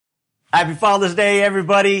Happy Father's Day,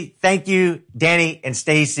 everybody. Thank you, Danny and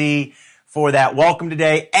Stacy, for that welcome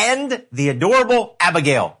today. And the adorable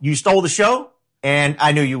Abigail. You stole the show, and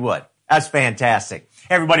I knew you would. That's fantastic.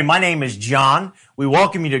 Hey, everybody, my name is John. We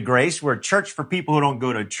welcome you to Grace. We're a church for people who don't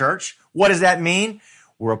go to church. What does that mean?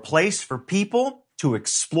 We're a place for people to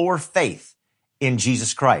explore faith in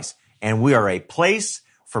Jesus Christ. And we are a place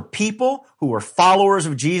for people who are followers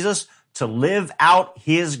of Jesus to live out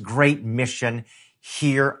his great mission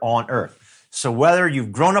here on earth. So whether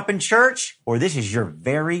you've grown up in church or this is your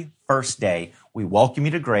very first day, we welcome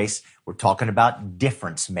you to Grace. We're talking about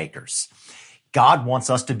difference makers. God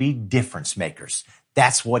wants us to be difference makers.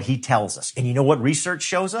 That's what he tells us. And you know what research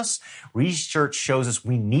shows us? Research shows us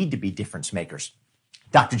we need to be difference makers.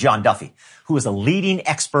 Dr. John Duffy, who is a leading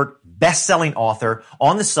expert, best-selling author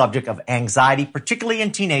on the subject of anxiety, particularly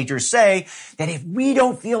in teenagers, say that if we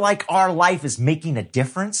don't feel like our life is making a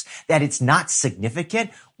difference, that it's not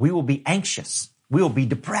significant, we will be anxious. We will be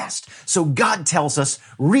depressed. So God tells us,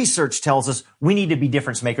 research tells us we need to be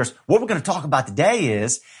difference makers. What we're going to talk about today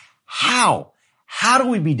is how. How do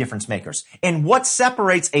we be difference makers? And what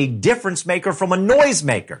separates a difference maker from a noise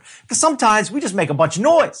maker? Because sometimes we just make a bunch of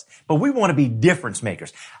noise, but we want to be difference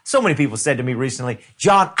makers. So many people said to me recently,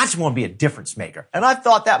 John, I just want to be a difference maker. And I've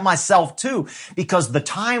thought that myself too, because the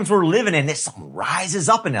times we're living in, something rises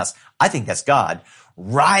up in us. I think that's God.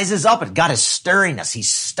 Rises up and God is stirring us.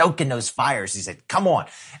 He's stoking those fires. He said, come on.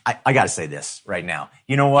 I got to say this right now.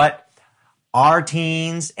 You know what? Our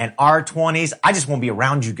teens and our 20s, I just want to be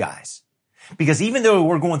around you guys. Because even though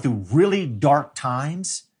we're going through really dark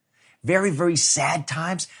times, very, very sad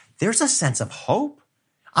times, there's a sense of hope.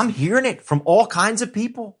 I'm hearing it from all kinds of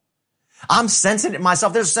people. I'm sensing it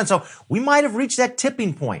myself. There's a sense of we might have reached that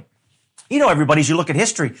tipping point. You know, everybody, as you look at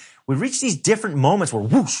history, we reach these different moments where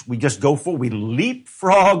whoosh, we just go forward. We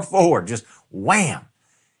leapfrog forward, just wham.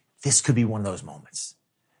 This could be one of those moments.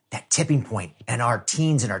 That tipping point and our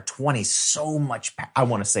teens and our 20s, so much. I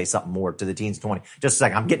want to say something more to the teens, 20. Just a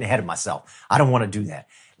second. I'm getting ahead of myself. I don't want to do that.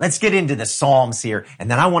 Let's get into the Psalms here.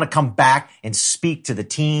 And then I want to come back and speak to the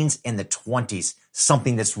teens and the 20s,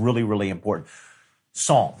 something that's really, really important.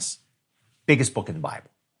 Psalms, biggest book in the Bible.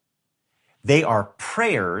 They are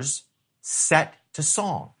prayers set to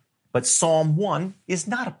song. But Psalm 1 is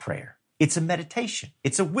not a prayer. It's a meditation.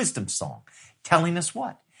 It's a wisdom song telling us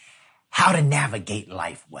what? How to navigate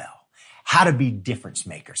life well, how to be difference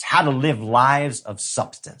makers, how to live lives of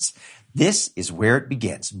substance. This is where it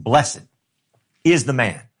begins. Blessed is the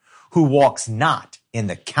man who walks not in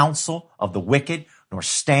the counsel of the wicked, nor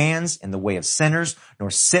stands in the way of sinners,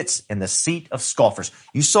 nor sits in the seat of scoffers.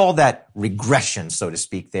 You saw that regression, so to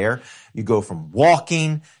speak, there. You go from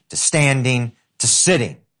walking to standing to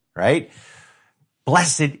sitting, right?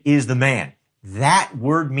 Blessed is the man. That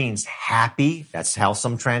word means happy. That's how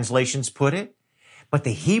some translations put it. But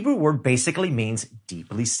the Hebrew word basically means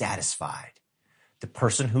deeply satisfied. The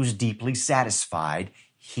person who's deeply satisfied,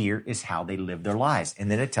 here is how they live their lives.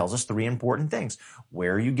 And then it tells us three important things.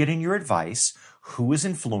 Where are you getting your advice? Who is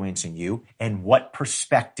influencing you? And what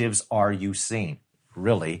perspectives are you seeing?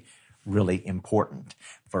 Really, really important.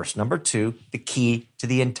 Verse number 2, the key to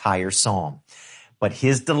the entire psalm. But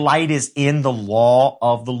his delight is in the law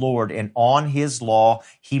of the Lord, and on his law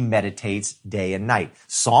he meditates day and night.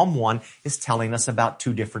 Psalm 1 is telling us about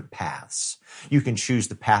two different paths. You can choose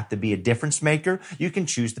the path to be a difference maker. You can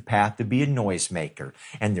choose the path to be a noise maker.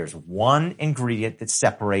 And there's one ingredient that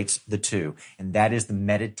separates the two, and that is the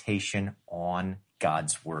meditation on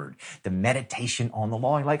God's word, the meditation on the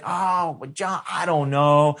law. You're like, oh, but John, I don't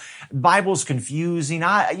know. Bible's confusing.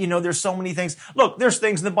 There's so many things. Look, there's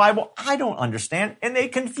things in the Bible I don't understand and they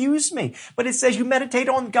confuse me. But it says you meditate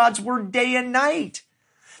on God's word day and night.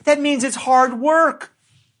 That means it's hard work.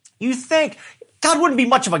 You think God wouldn't be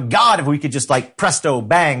much of a God if we could just like presto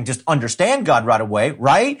bang, just understand God right away,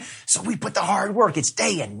 right? So we put the hard work. It's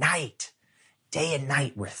day and night. Day and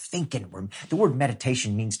night. We're thinking. The word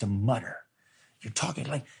meditation means to mutter. You're talking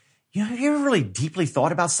like, have you ever really deeply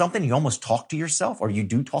thought about something? You almost talk to yourself, or you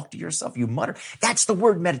do talk to yourself. You mutter. That's the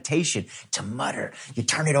word meditation, to mutter. You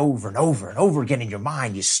turn it over and over and over again in your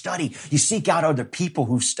mind. You study. You seek out other people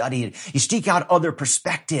who've studied it. You seek out other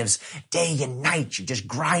perspectives day and night. You're just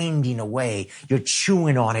grinding away. You're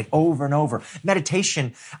chewing on it over and over.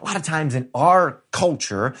 Meditation, a lot of times in our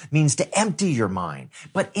culture, means to empty your mind.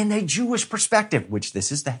 But in a Jewish perspective, which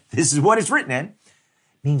this is what it's written in,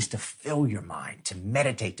 means to fill your mind, to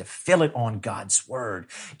meditate, to fill it on God's word,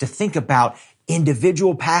 to think about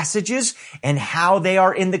individual passages and how they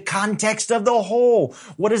are in the context of the whole.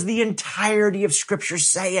 What is the entirety of Scripture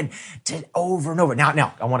saying? To over and over.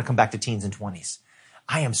 Now, I want to come back to teens and 20s.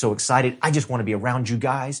 I am so excited. I just want to be around you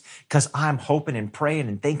guys because I'm hoping and praying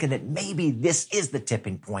and thinking that maybe this is the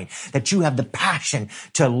tipping point, that you have the passion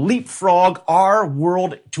to leapfrog our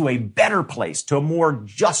world to a better place, to a more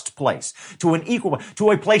just place, to an equal,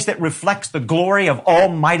 to a place that reflects the glory of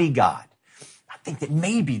Almighty God. I think that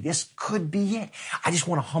maybe this could be it. I just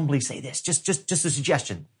want to humbly say this, just a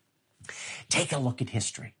suggestion. Take a look at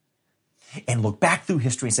history and look back through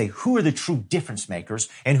history and say, who are the true difference makers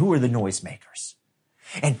and who are the noise makers?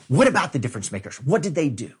 And what about the difference makers? What did they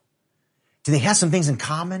do? Do they have some things in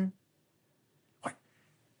common?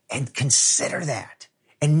 And consider that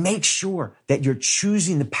and make sure that you're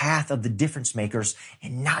choosing the path of the difference makers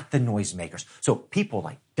and not the noise makers. So people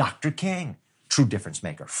like Dr. King, true difference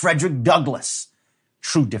maker. Frederick Douglass,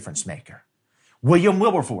 true difference maker. William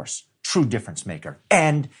Wilberforce, true difference maker.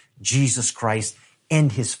 And Jesus Christ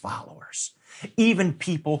and his followers. Even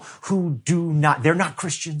people who they're not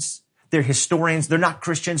Christians. They're historians. They're not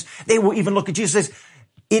Christians. They will even look at Jesus and say,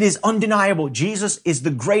 it is undeniable. Jesus is the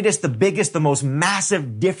greatest, the biggest, the most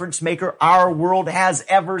massive difference maker our world has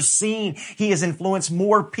ever seen. He has influenced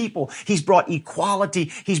more people. He's brought equality.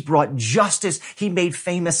 He's brought justice. He made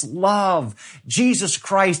famous love. Jesus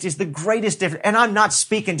Christ is the greatest difference. And I'm not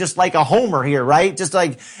speaking just like a homer here, right? Just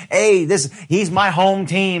like, hey, he's my home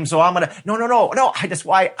team. So I'm going to, no. That's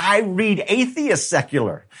why I read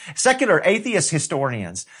secular atheist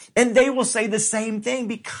historians. And they will say the same thing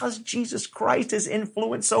because Jesus Christ has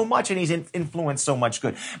influenced so much and he's influenced so much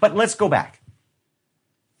good. But let's go back.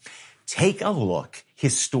 Take a look,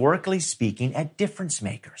 historically speaking, at difference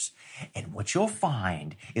makers. And what you'll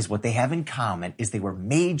find is what they have in common is they were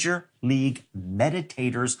major league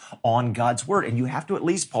meditators on God's word. And you have to at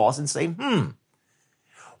least pause and say,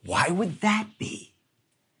 why would that be?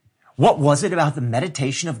 What was it about the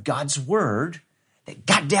meditation of God's word that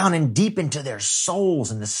got down and deep into their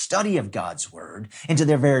souls and the study of God's word, into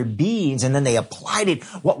their very beings, and then they applied it?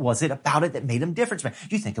 What was it about it that made them different?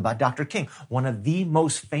 You think about Dr. King, one of the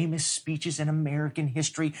most famous speeches in American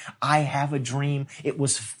history, I Have a Dream. It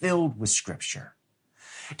was filled with scripture.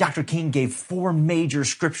 Dr. King gave 4 major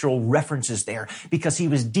scriptural references there because he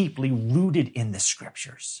was deeply rooted in the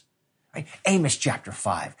scriptures. Right? Amos chapter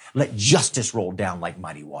 5, let justice roll down like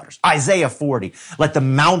mighty waters. Isaiah 40, let the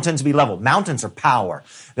mountains be leveled. Mountains are power.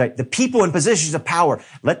 The people in positions of power,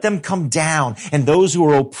 let them come down. And those who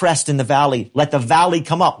are oppressed in the valley, let the valley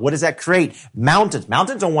come up. What does that create? Mountains.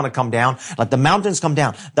 Mountains don't want to come down. Let the mountains come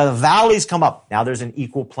down. The valleys come up. Now there's an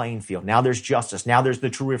equal playing field. Now there's justice. Now there's the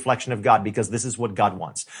true reflection of God because this is what God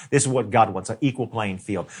wants. This is what God wants, an equal playing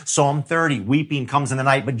field. Psalm 30, weeping comes in the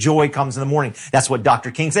night, but joy comes in the morning. That's what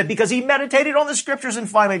Dr. King said because he meditated on the scriptures. And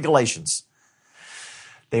finally, Galatians.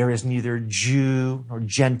 There is neither Jew nor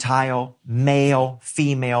Gentile, male,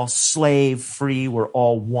 female, slave, free. We're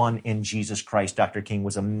all one in Jesus Christ. Dr. King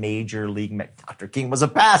was a Dr. King was a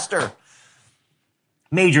pastor.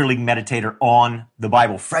 Major league meditator on the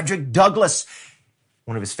Bible. Frederick Douglass,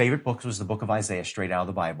 one of his favorite books was the book of Isaiah, straight out of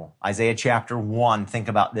the Bible. Isaiah chapter 1, think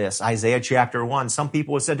about this. Isaiah chapter 1, some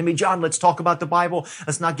people have said to me, John, let's talk about the Bible.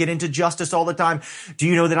 Let's not get into justice all the time. Do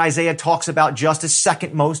you know that Isaiah talks about justice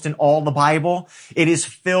second most in all the Bible? It is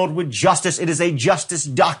filled with justice. It is a justice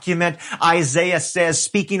document. Isaiah says,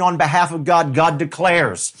 speaking on behalf of God, God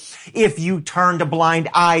declares, if you turn a blind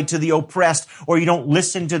eye to the oppressed or you don't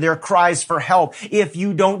listen to their cries for help, if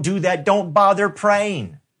you don't do that, don't bother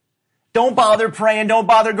praying. Don't bother praying. Don't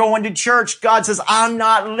bother going to church. God says, I'm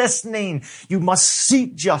not listening. You must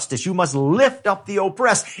seek justice. You must lift up the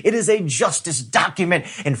oppressed. It is a justice document.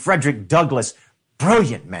 And Frederick Douglass,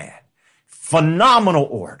 brilliant man, phenomenal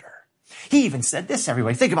order. He even said this,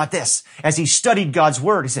 everybody. Think about this. As he studied God's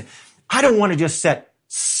word, he said, I don't want to just set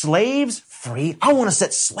slaves free. I want to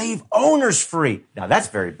set slave owners free. Now that's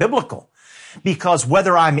very biblical. Because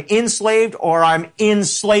whether I'm enslaved or I'm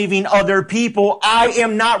enslaving other people, I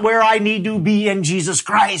am not where I need to be in Jesus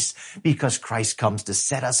Christ. Because Christ comes to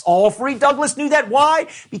set us all free. Douglass knew that. Why?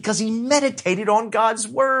 Because he meditated on God's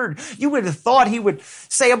word. You would have thought he would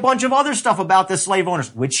say a bunch of other stuff about the slave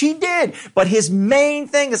owners, which he did. But his main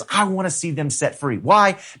thing is, I want to see them set free.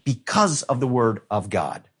 Why? Because of the word of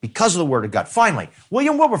God. Because of the word of God. Finally,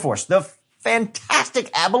 William Wilberforce, the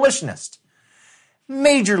fantastic abolitionist.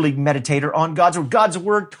 Major league meditator on God's word. God's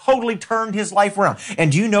word totally turned his life around. And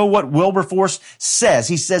do you know what Wilberforce says?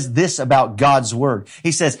 He says this about God's word.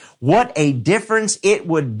 He says, what a difference it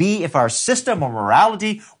would be if our system of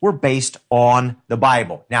morality were based on the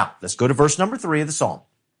Bible. Now, let's go to verse number 3 of the Psalm.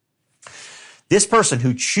 This person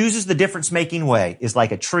who chooses the difference-making way is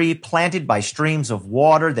like a tree planted by streams of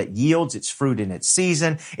water that yields its fruit in its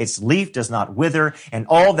season. Its leaf does not wither, and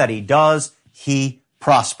all that he does, he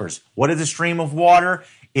prospers. What is the stream of water?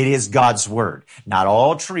 It is God's word. Not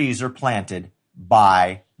all trees are planted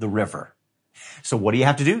by the river. So what do you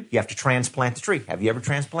have to do? You have to transplant the tree. Have you ever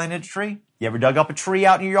transplanted a tree? You ever dug up a tree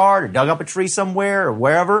out in your yard or dug up a tree somewhere or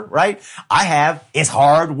wherever, right? I have. It's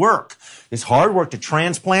hard work. It's hard work to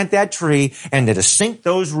transplant that tree and to sink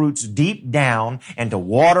those roots deep down and to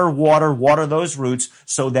water those roots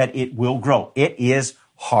so that it will grow. It is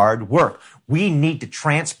hard work. We need to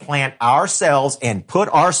transplant ourselves and put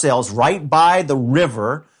ourselves right by the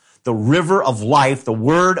river of life, the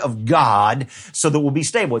word of God, so that we'll be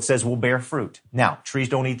stable. It says we'll bear fruit. Now, trees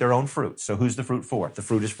don't eat their own fruit. So who's the fruit for? The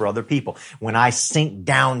fruit is for other people. When I sink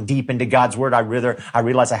down deep into God's word, I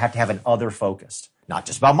realize I have to have an other focused. Not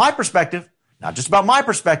just about my perspective.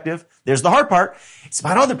 There's the hard part. It's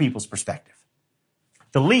about other people's perspective.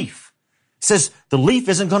 The leaf says the leaf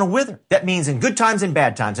isn't going to wither. That means in good times and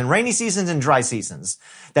bad times, in rainy seasons and dry seasons,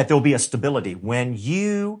 that there'll be a stability. When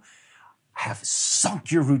you have sunk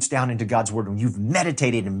your roots down into God's word, when you've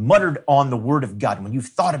meditated and muttered on the word of God, when you've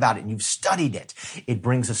thought about it and you've studied it, it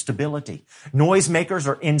brings a stability. Noisemakers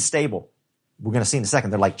are unstable. We're going to see in a second.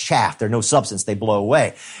 They're like chaff. They're no substance. They blow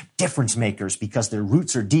away. Difference makers, because their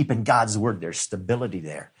roots are deep in God's word, there's stability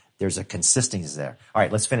there. There's a consistency there. All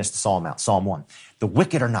right, let's finish the psalm out. Psalm 1. The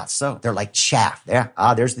wicked are not so. They're like chaff.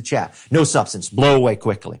 There's the chaff. No substance. Blow away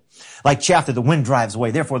quickly. Like chaff that the wind drives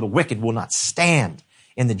away. Therefore, the wicked will not stand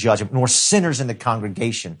in the judgment, nor sinners in the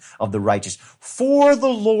congregation of the righteous. For the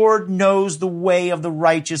Lord knows the way of the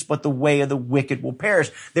righteous, but the way of the wicked will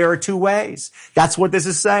perish. There are two ways. That's what this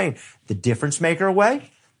is saying. The difference maker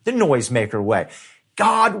way, the noise maker way.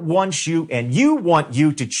 God wants you, and you want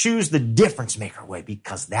you to choose the difference maker way,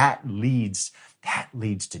 because that leads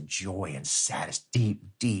to joy and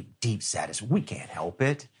deep satisfaction. We can't help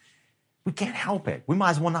it. We might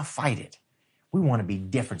as well not fight it. We want to be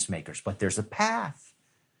difference makers, but there's a path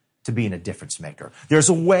to being a difference maker. There's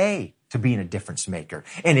a way to being a difference maker.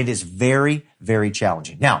 And it is very, very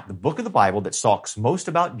challenging. Now, the book of the Bible that talks most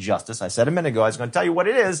about justice, I said a minute ago, I was going to tell you what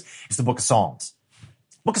it is. It's the book of Psalms.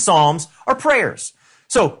 Book of Psalms are prayers.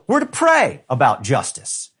 So we're to pray about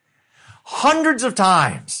justice. Hundreds of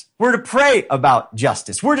times we're to pray about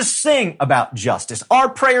justice. We're to sing about justice. Our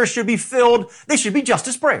prayers should be they should be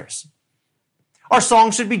justice prayers. Our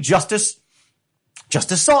songs should be justice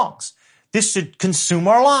songs. This should consume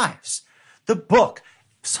our lives. The book,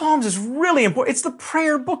 Psalms, is really important. It's the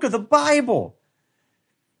prayer book of the Bible.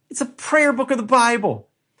 It's a prayer book of the Bible.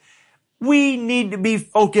 We need to be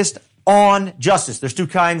focused on justice. There's two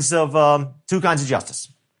kinds of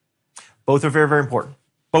justice. Both are very, very important.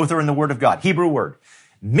 Both are in the Word of God. Hebrew word.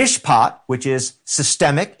 Mishpat, which is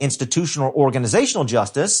systemic, institutional, organizational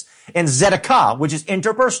justice, and tzedakah, which is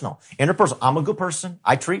interpersonal. I'm a good person.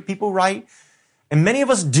 I treat people right. And many of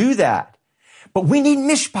us do that. But we need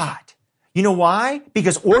mishpat. You know why?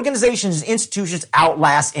 Because organizations and institutions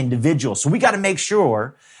outlast individuals. So we got to make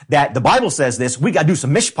sure that the Bible says this. We got to do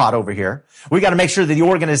some mishpat over here. We got to make sure that the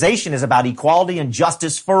organization is about equality and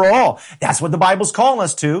justice for all. That's what the Bible's calling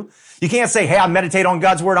us to. You can't say, hey, I meditate on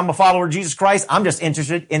God's word. I'm a follower of Jesus Christ. I'm just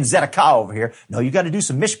interested in tzedakah over here. No, you got to do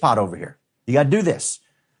some mishpat over here. You got to do this.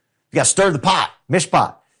 You got to stir the pot,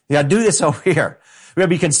 mishpat. You got to do this over here. We're going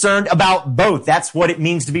to be concerned about both. That's what it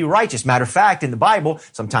means to be righteous. Matter of fact, in the Bible,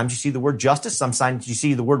 sometimes you see the word justice. Sometimes you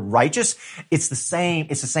see the word righteous. It's the same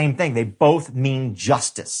thing. They both mean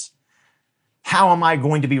justice. How am I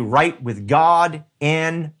going to be right with God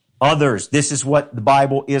and others? This is what the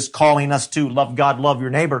Bible is calling us to. Love God, love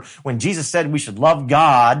your neighbor. When Jesus said we should love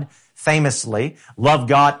God, famously, love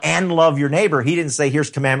God and love your neighbor, he didn't say, here's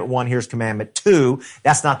commandment 1, here's commandment 2.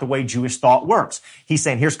 That's not the way Jewish thought works. He's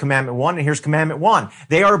saying, here's commandment 1 and here's commandment 1.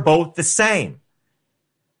 They are both the same.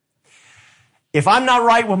 If I'm not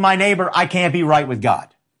right with my neighbor, I can't be right with God.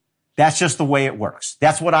 That's just the way it works.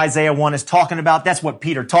 That's what Isaiah 1 is talking about. That's what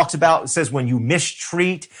Peter talks about. It says when you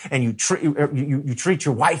mistreat and you treat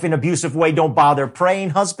your wife in an abusive way, don't bother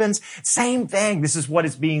praying, husbands. Same thing. This is what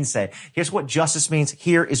is being said. Here's what justice means.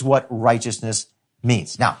 Here is what righteousness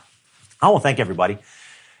means. Now, I want to thank everybody.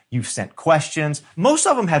 You've sent questions. Most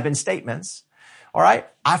of them have been statements. All right.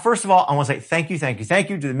 First of all, I want to say thank you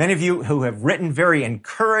to the many of you who have written very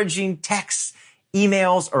encouraging texts,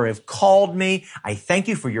 emails, or have called me. I thank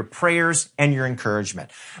you for your prayers and your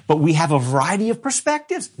encouragement. But we have a variety of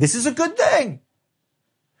perspectives. This is a good thing.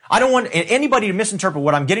 I don't want anybody to misinterpret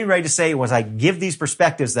what I'm getting ready to say was I give these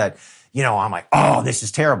perspectives that, I'm like, oh, this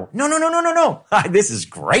is terrible. No. This is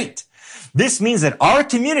great. This means that our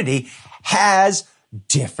community has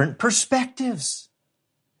different perspectives.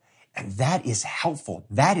 And that is helpful.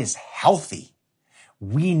 That is healthy.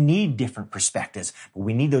 We need different perspectives, but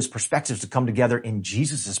we need those perspectives to come together in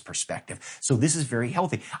Jesus' perspective. So this is very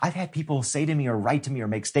healthy. I've had people say to me or write to me or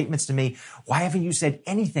make statements to me, why haven't you said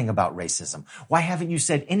anything about racism? Why haven't you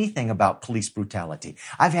said anything about police brutality?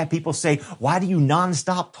 I've had people say, why do you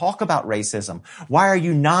nonstop talk about racism? Why are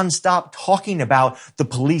you nonstop talking about the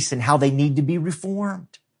police and how they need to be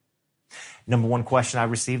reformed? Number one question I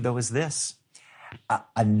received, though, is this.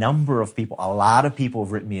 A number of people, a lot of people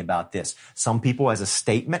have written me about this. Some people as a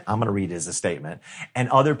statement, I'm going to read it as a statement, and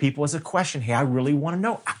other people as a question. Hey, I really want to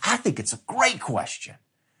know. I think it's a great question.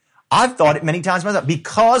 I've thought it many times myself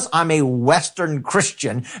because I'm a Western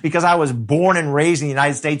Christian, because I was born and raised in the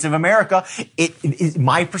United States of America. It is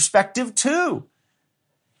my perspective too.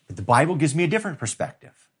 But the Bible gives me a different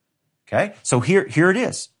perspective. Okay. So here it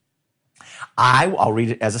is. I'll read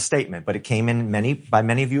it as a statement, but it came in by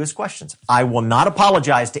many of you as questions. I will not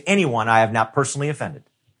apologize to anyone I have not personally offended.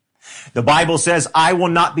 The Bible says, I will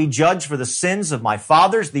not be judged for the sins of my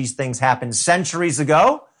fathers. These things happened centuries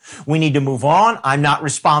ago. We need to move on. I'm not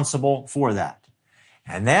responsible for that.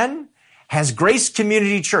 And then has Grace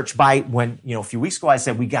Community Church a few weeks ago I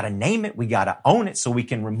said, we got to name it. We got to own it so we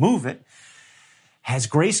can remove it. Has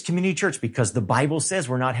Grace Community Church, because the Bible says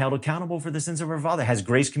we're not held accountable for the sins of our father, has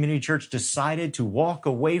Grace Community Church decided to walk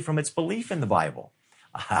away from its belief in the Bible?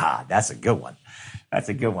 That's a good one. That's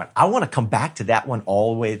a good one. I want to come back to that one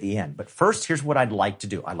all the way at the end. But first, here's what I'd like to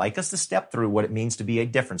do. I'd like us to step through what it means to be a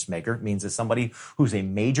difference maker. It means that somebody who's a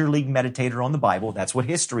major league meditator on the Bible. That's what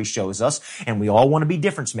history shows us. And we all want to be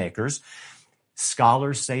difference makers.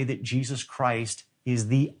 Scholars say that Jesus Christ is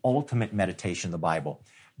the ultimate meditation of the Bible.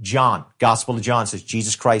 John, Gospel of John says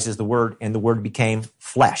Jesus Christ is the Word and the Word became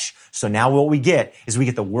flesh. So now what we get is we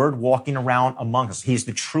get the Word walking around among us. He's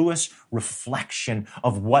the truest reflection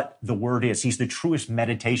of what the Word is. He's the truest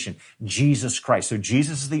meditation, Jesus Christ. So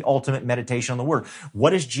Jesus is the ultimate meditation on the Word. What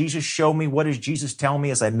does Jesus show me? What does Jesus tell me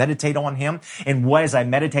as I meditate on Him? And what as I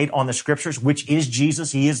meditate on the Scriptures, which is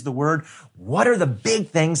Jesus? He is the Word. What are the big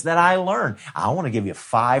things that I learn? I want to give you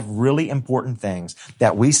 5 really important things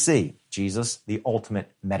that we see. Jesus, the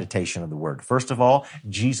ultimate meditation of the Word. First of all,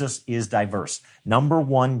 Jesus is diverse. Number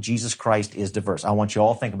 1, Jesus Christ is diverse. I want you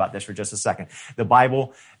all to think about this for just a second. The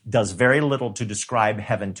Bible does very little to describe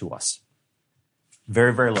heaven to us.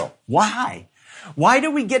 Very, very little. Why? Why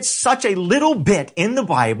do we get such a little bit in the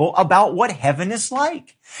Bible about what heaven is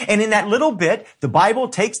like? And in that little bit, the Bible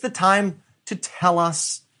takes the time to tell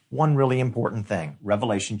us one really important thing.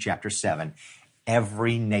 Revelation chapter 7.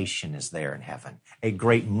 Every nation is there in heaven. A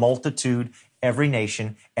great multitude, every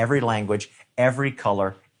nation, every language, every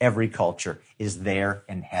color, every culture is there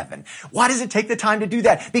in heaven. Why does it take the time to do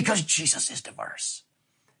that? Because Jesus is diverse.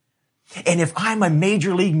 And if I'm a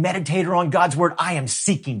major league meditator on God's Word, I am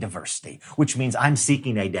seeking diversity, which means I'm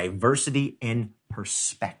seeking a diversity in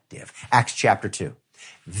perspective. Acts chapter 2.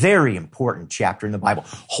 Very important chapter in the Bible.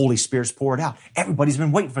 Holy Spirit's poured out. Everybody's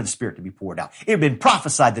been waiting for the Spirit to be poured out. It had been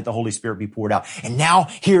prophesied that the Holy Spirit be poured out. And now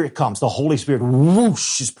here it comes. The Holy Spirit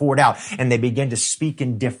whoosh is poured out. And they begin to speak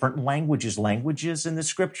in different languages. Languages in the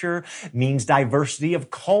Scripture means diversity of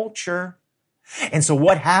culture. And so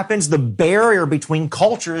what happens? The barrier between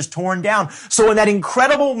culture is torn down. So in that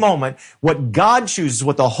incredible moment, what God chooses,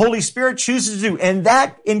 what the Holy Spirit chooses to do, in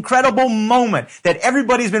that incredible moment that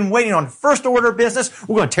everybody's been waiting on, first order business,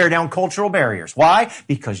 we're going to tear down cultural barriers. Why?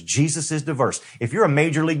 Because Jesus is diverse. If you're a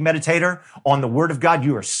major league meditator on the Word of God,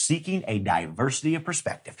 you are seeking a diversity of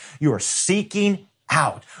perspective. You are seeking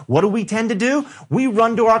out. What do we tend to do? We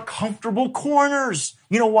run to our comfortable corners.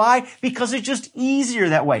 You know why? Because it's just easier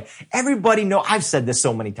that way. Everybody know, I've said this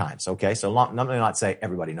so many times, okay? So let me not say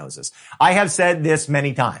everybody knows this. I have said this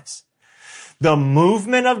many times. The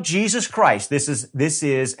movement of Jesus Christ, this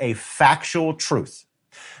is a factual truth.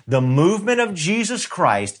 The movement of Jesus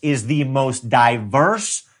Christ is the most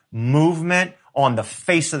diverse movement on the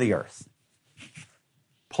face of the earth.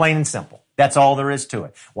 Plain and simple. That's all there is to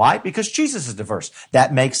it. Why? Because Jesus is diverse.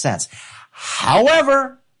 That makes sense.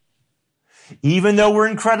 However, even though we're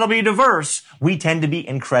incredibly diverse, we tend to be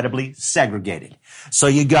incredibly segregated. So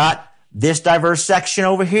you got this diverse section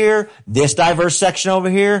over here, this diverse section over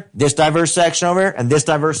here, this diverse section over here, and this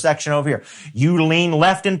diverse section over here. You lean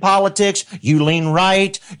left in politics, you lean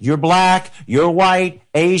right, you're black, you're white,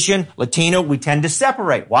 Asian, Latino. We tend to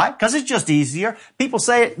separate. Why? Because it's just easier. People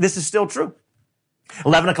say it. This is still true.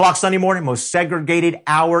 11 o'clock Sunday morning, most segregated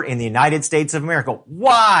hour in the United States of America.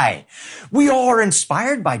 Why? We all are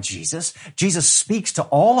inspired by Jesus. Jesus speaks to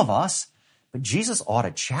all of us, but Jesus ought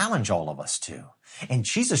to challenge all of us too. And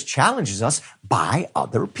Jesus challenges us by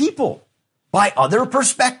other people, by other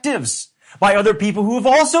perspectives. by other people who have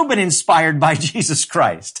also been inspired by Jesus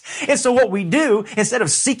Christ. And so what we do, instead of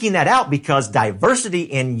seeking that out, because diversity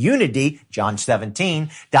in unity, John 17,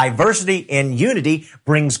 diversity in unity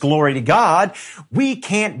brings glory to God, we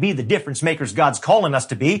can't be the difference makers God's calling us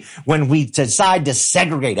to be when we decide to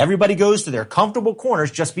segregate. Everybody goes to their comfortable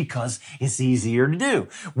corners just because it's easier to do.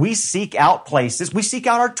 We seek out places, we seek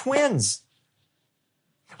out our twins.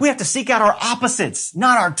 We have to seek out our opposites,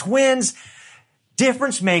 not our twins.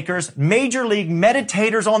 Difference makers, major league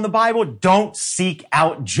meditators on the Bible don't seek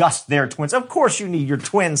out just their twins. Of course you need your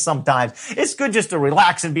twins sometimes. It's good just to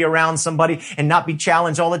relax and be around somebody and not be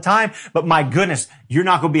challenged all the time. But my goodness, you're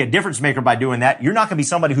not going to be a difference maker by doing that. You're not going to be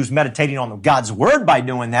somebody who's meditating on God's Word by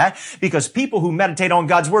doing that, because people who meditate on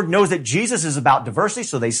God's Word knows that Jesus is about diversity,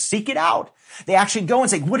 so they seek it out. They actually go and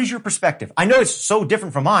say, what is your perspective? I know it's so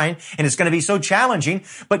different from mine, and it's going to be so challenging,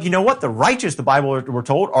 but you know what? The righteous, the Bible, we're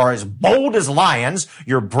told, are as bold as lions.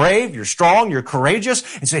 You're brave, you're strong, you're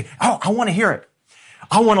courageous, and say, oh, I want to hear it.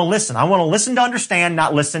 I want to listen. I want to listen to understand,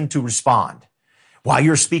 not listen to respond. While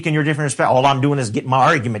you're speaking your different perspective, all I'm doing is getting my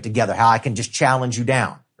argument together, how I can just challenge you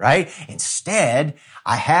down, right? Instead,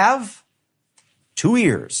 I have 2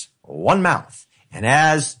 ears, 1 mouth. And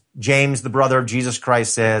as James, the brother of Jesus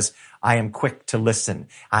Christ, says, I am quick to listen.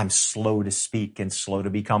 I'm slow to speak and slow to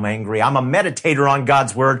become angry. I'm a meditator on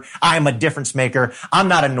God's Word. I'm a difference maker. I'm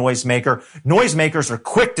not a noise maker. Noise makers are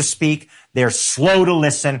quick to speak. They're slow to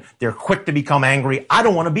listen. They're quick to become angry. I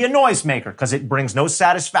don't want to be a noise maker because it brings no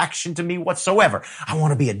satisfaction to me whatsoever. I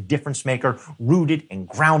want to be a difference maker, rooted and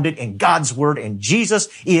grounded in God's Word. And Jesus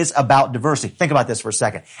is about diversity. Think about this for a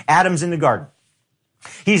second. Adam's in the garden.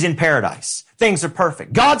 He's in paradise. Things are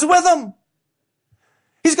perfect. God's with him.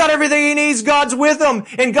 He's got everything he needs. God's with him.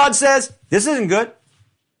 And God says, this isn't good.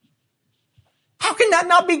 How can that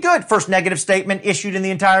not be good? First negative statement issued in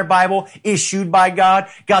the entire Bible, issued by God.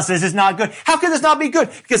 God says it's not good. How can this not be good?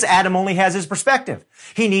 Because Adam only has his perspective.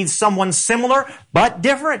 He needs someone similar, but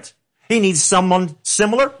different. He needs someone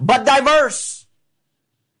similar, but diverse.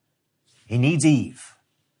 He needs Eve.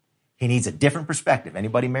 He needs a different perspective.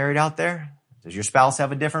 Anybody married out there? Does your spouse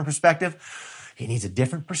have a different perspective? He needs a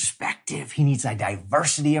different perspective. He needs a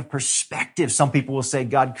diversity of perspective. Some people will say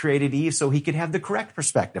God created Eve so he could have the correct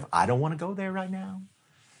perspective. I don't want to go there right now.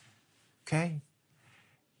 Okay?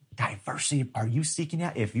 Diversity. Are you seeking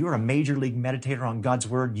that? If you're a major league meditator on God's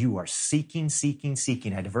Word, you are seeking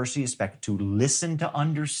a diversity of perspective to listen to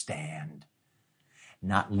understand,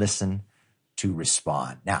 not listen to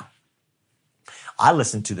respond. Now, I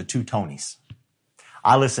listen to the two Tonys.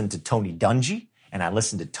 I listen to Tony Dungy and I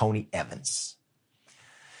listen to Tony Evans.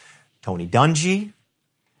 Tony Dungy,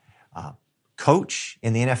 coach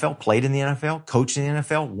in the NFL, played in the NFL, coached in the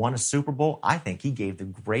NFL, won a Super Bowl. I think he gave the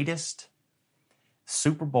greatest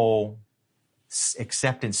Super Bowl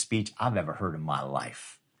acceptance speech I've ever heard in my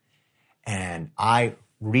life. And I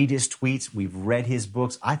read his tweets. We've read his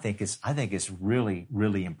books. I think it's really,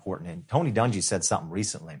 really important. And Tony Dungy said something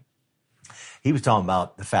recently. He was talking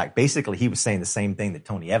about the fact, basically he was saying the same thing that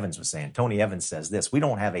Tony Evans was saying. Tony Evans says this: we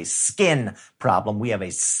don't have a skin problem, we have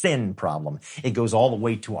a sin problem. It goes all the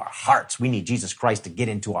way to our hearts. We need Jesus Christ to get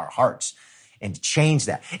into our hearts and to change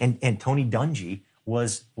that. And Tony Dungy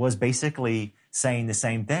was basically saying the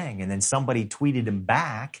same thing. And then somebody tweeted him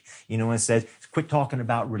back, and said, quit talking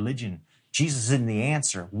about religion. Jesus isn't the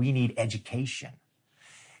answer. We need education.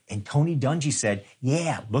 And Tony Dungy said,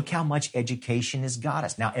 yeah, look how much education has got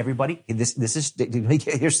us. Now, everybody, here's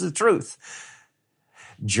the truth.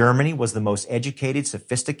 Germany was the most educated,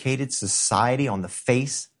 sophisticated society on the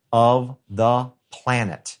face of the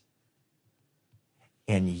planet.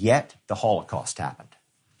 And yet the Holocaust happened.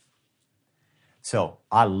 So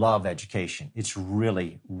I love education. It's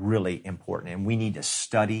really, really important. And we need to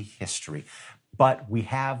study history. But we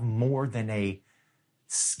have more than a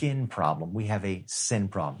skin problem. We have a sin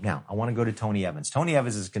problem. Now, I want to go to Tony Evans. Tony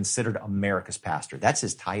Evans is considered America's pastor. That's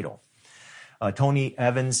his title. Tony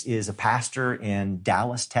Evans is a pastor in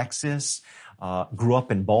Dallas, Texas, grew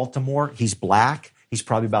up in Baltimore. He's black. He's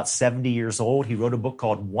probably about 70 years old. He wrote a book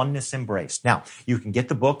called Oneness Embraced. Now, you can get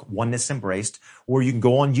the book, Oneness Embraced, or you can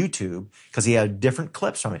go on YouTube because he had different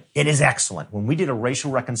clips from it. It is excellent. When we did a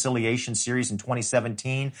racial reconciliation series in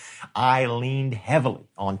 2017, I leaned heavily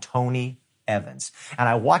on Tony Evans. And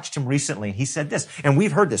I watched him recently. He said this, and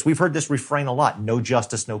we've heard this refrain a lot: no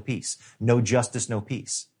justice, no peace. No justice, no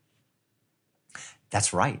peace.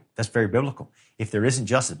 That's right. That's very biblical. If there isn't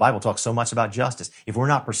justice, the Bible talks so much about justice. If we're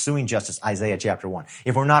not pursuing justice, Isaiah chapter 1.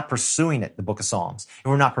 If we're not pursuing it, the book of Psalms. If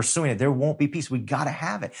we're not pursuing it, there won't be peace. We got to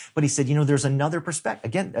have it. But he said, there's another perspective.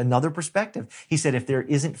 Again, another perspective. He said, if there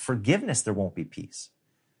isn't forgiveness, there won't be peace.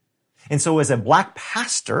 And so as a black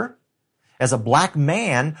pastor, As a black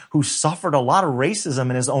man who suffered a lot of racism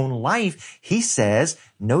in his own life, he says,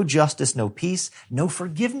 no justice, no peace, no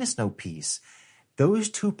forgiveness, no peace. Those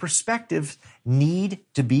two perspectives need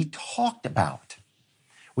to be talked about.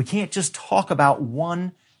 We can't just talk about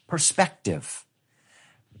one perspective.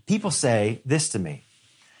 People say this to me.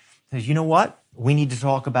 You know what? We need to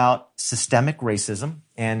talk about systemic racism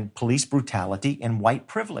and police brutality and white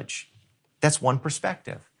privilege. That's one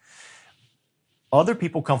perspective. Other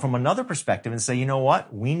people come from another perspective and say, you know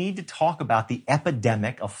what? We need to talk about the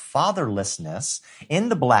epidemic of fatherlessness in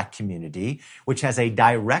the black community, which has a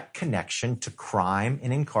direct connection to crime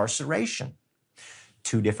and incarceration.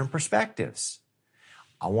 Two different perspectives.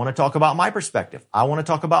 I want to talk about my perspective. I want to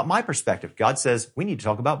talk about my perspective. God says we need to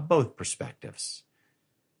talk about both perspectives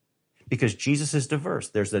because Jesus is diverse.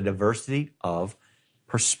 There's a diversity of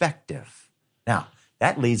perspective. Now,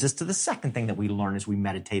 that leads us to the second thing that we learn as we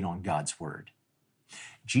meditate on God's word.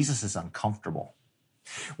 Jesus is uncomfortable.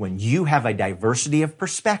 When you have a diversity of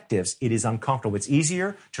perspectives, it is uncomfortable. It's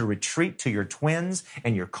easier to retreat to your twins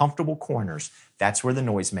and your comfortable corners. That's where the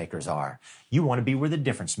noisemakers are. You want to be where the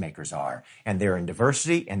difference makers are. And they're in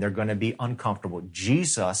diversity and they're going to be uncomfortable.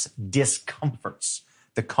 Jesus discomforts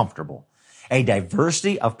the comfortable. A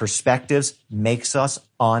diversity of perspectives makes us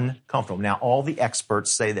uncomfortable. Now, all the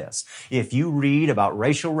experts say this. If you read about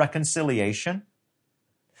racial reconciliation,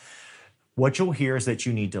 what you'll hear is that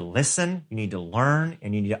you need to listen, you need to learn,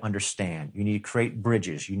 and you need to understand. You need to create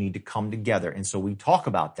bridges. You need to come together. And so we talk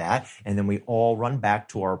about that, and then we all run back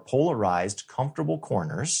to our polarized, comfortable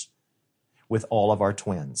corners with all of our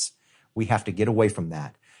twins. We have to get away from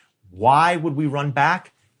that. Why would we run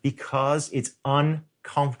back? Because it's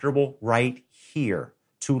uncomfortable right here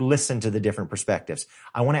to listen to the different perspectives.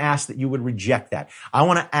 I want to ask that you would reject that. I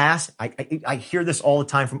want to ask, I hear this all the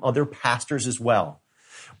time from other pastors as well.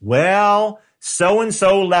 Well,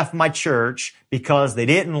 so-and-so left my church because they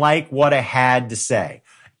didn't like what I had to say.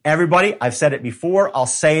 Everybody, I've said it before, I'll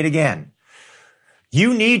say it again.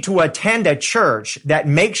 You need to attend a church that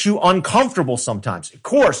makes you uncomfortable sometimes. Of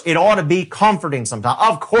course, it ought to be comforting sometimes.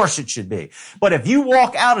 Of course it should be. But if you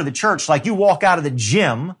walk out of the church like you walk out of the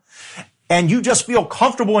gym and you just feel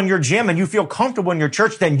comfortable in your gym and you feel comfortable in your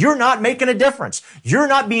church, then you're not making a difference. You're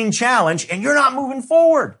not being challenged and you're not moving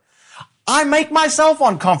forward. I make myself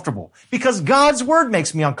uncomfortable because God's word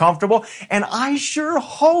makes me uncomfortable. And I sure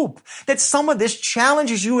hope that some of this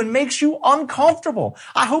challenges you and makes you uncomfortable.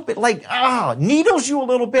 I hope it needles you a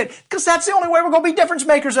little bit because that's the only way we're going to be difference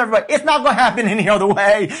makers, everybody. It's not going to happen any other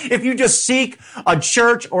way. If you just seek a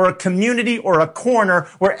church or a community or a corner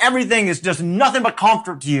where everything is just nothing but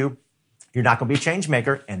comfort to you, you're not going to be a change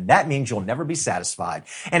maker, and that means you'll never be satisfied.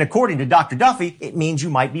 And according to Dr. Duffy, it means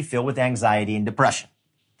you might be filled with anxiety and depression.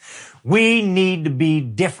 We need to be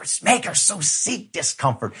difference makers, so seek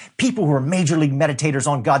discomfort. People who are major league meditators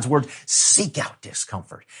on God's word, seek out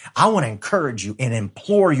discomfort. I want to encourage you and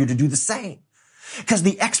implore you to do the same. Because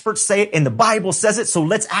the experts say it and the Bible says it, so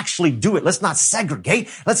let's actually do it. Let's not segregate.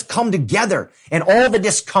 Let's come together in all the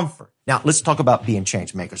discomfort. Now, let's talk about being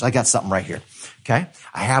change makers. I got something right here, okay?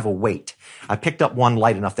 I have a weight. I picked up one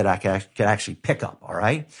light enough that I can actually pick up, all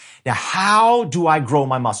right? Now, how do I grow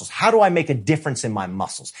my muscles? How do I make a difference in my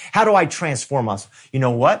muscles? How do I transform muscles? You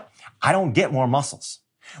know what? I don't get more muscles.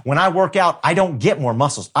 When I work out, I don't get more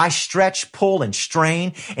muscles. I stretch, pull, and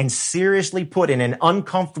strain and seriously put in an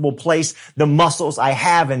uncomfortable place the muscles I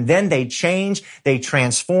have, and then they change, they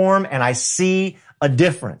transform, and I see a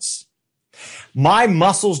difference. My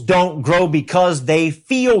muscles don't grow because they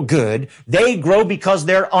feel good. They grow because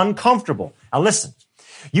they're uncomfortable. Now listen,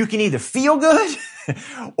 you can either feel good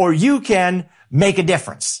or you can make a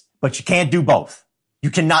difference, but you can't do both. You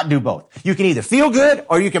cannot do both. You can either feel good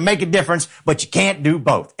or you can make a difference, but you can't do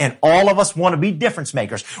both. And all of us want to be difference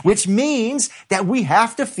makers, which means that we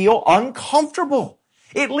have to feel uncomfortable,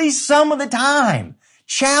 at least some of the time,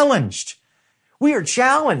 challenged. We are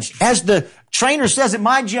challenged. As the trainer says at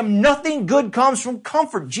my gym, nothing good comes from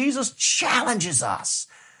comfort. Jesus challenges us.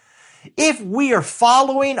 If we are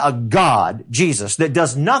following a God, Jesus, that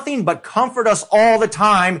does nothing but comfort us all the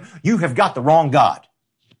time, you have got the wrong God.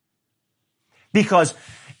 Because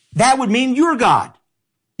that would mean you're God.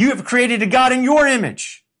 You have created a God in your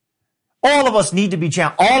image. All of us need to be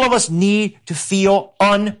challenged. All of us need to feel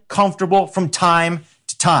uncomfortable from time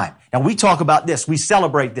to time. Now, we talk about this. We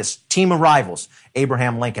celebrate this team of rivals.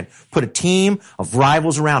 Abraham Lincoln put a team of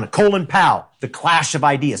rivals around it. Colin Powell, the clash of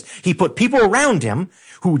ideas. He put people around him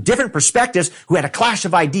who different perspectives who had a clash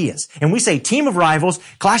of ideas. And we say team of rivals,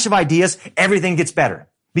 clash of ideas, everything gets better.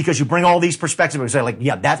 Because you bring all these perspectives and say like,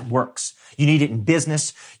 yeah, that works. You need it in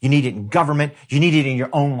business. You need it in government. You need it in your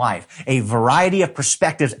own life. A variety of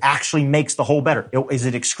perspectives actually makes the whole better. Is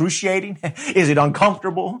it excruciating? Is it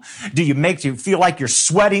uncomfortable? Do you make you feel like you're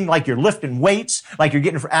sweating, like you're lifting weights, like you're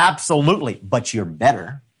getting, absolutely, but you're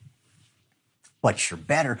better. But you're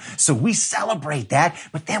better. So we celebrate that,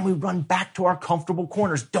 but then we run back to our comfortable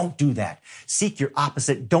corners. Don't do that. Seek your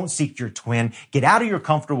opposite. Don't seek your twin. Get out of your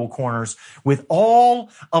comfortable corners with all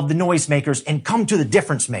of the noisemakers and come to the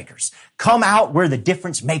difference makers. Come out where the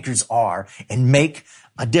difference makers are and make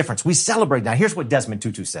a difference. We celebrate that. Here's what Desmond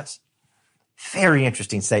Tutu says. Very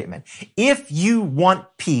interesting statement. If you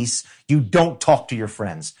want peace, you don't talk to your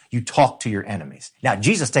friends. You talk to your enemies. Now,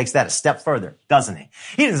 Jesus takes that a step further, doesn't he?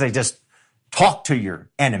 He doesn't say just talk to your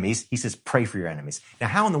enemies. He says, pray for your enemies. Now,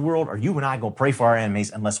 how in the world are you and I going to pray for our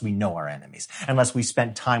enemies unless we know our enemies, unless we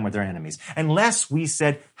spent time with our enemies, unless we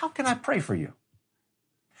said, how can I pray for you?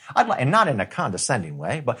 And not in a condescending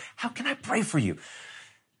way, but how can I pray for you?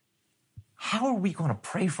 How are we going to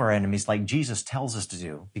pray for our enemies like Jesus tells us to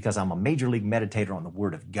do? Because I'm a major league meditator on the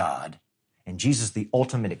Word of God. And Jesus is the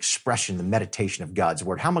ultimate expression, the meditation of God's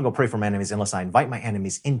Word. How am I going to pray for my enemies unless I invite my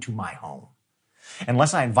enemies into my home?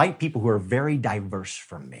 Unless I invite people who are very diverse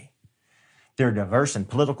from me. They're diverse in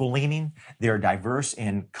political leaning. They're diverse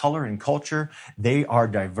in color and culture. They are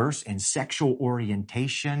diverse in sexual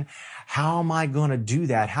orientation. How am I going to do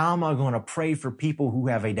that? How am I going to pray for people who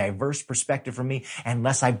have a diverse perspective from me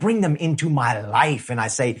unless I bring them into my life and I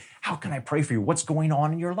say, how can I pray for you? What's going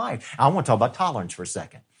on in your life? I want to talk about tolerance for a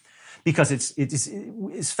second. Because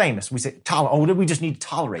it's famous. We say, we just need to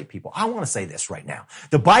tolerate people. I want to say this right now.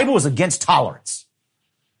 The Bible is against tolerance.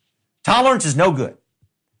 Tolerance is no good.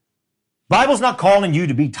 Bible's not calling you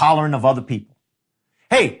to be tolerant of other people.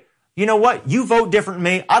 Hey, you know what? You vote different than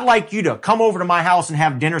me. I'd like you to come over to my house and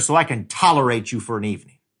have dinner so I can tolerate you for an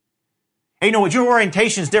evening. Hey, you know what? Your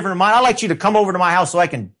orientation is different than mine. I'd like you to come over to my house so I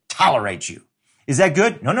can tolerate you. Is that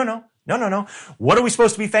good? No. What are we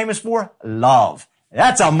supposed to be famous for? Love.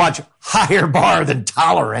 That's a much higher bar than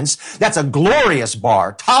tolerance. That's a glorious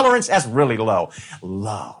bar. Tolerance, that's really low.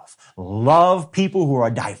 Love. Love people who are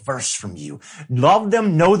diverse from you. Love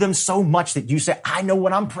them, know them so much that you say, I know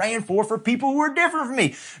what I'm praying for people who are different from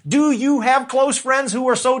me. Do you have close friends who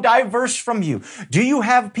are so diverse from you? Do you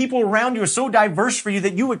have people around you who are so diverse for you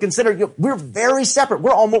that you would consider, we're very separate.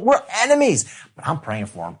 We're enemies. But I'm praying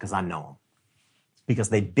for them because I know them. Because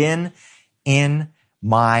they've been in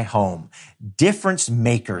my home. Difference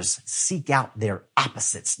makers seek out their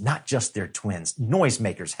opposites, not just their twins.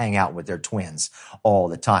 Noisemakers hang out with their twins all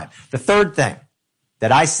the time. The third thing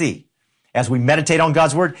that I see as we meditate on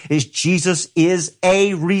God's Word is Jesus is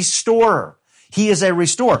a restorer. He is a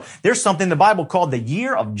restorer. There's something in the Bible called the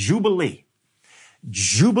year of Jubilee.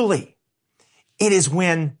 Jubilee. It is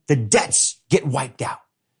when the debts get wiped out.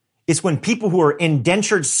 It's when people who are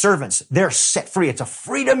indentured servants, they're set free. It's a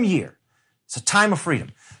freedom year. It's a time of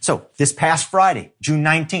freedom. So this past Friday, June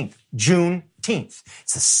 19th, Juneteenth,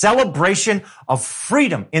 it's a celebration of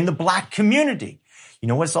freedom in the Black community. You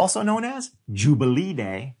know what it's also known as? Jubilee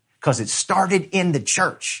Day, because it started in the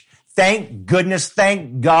church. Thank goodness,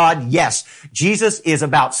 thank God, yes. Jesus is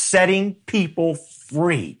about setting people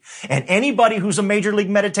free. And anybody who's a major league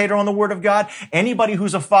meditator on the Word of God, anybody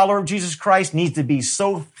who's a follower of Jesus Christ needs to be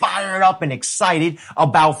so fired up and excited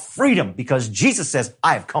about freedom because Jesus says,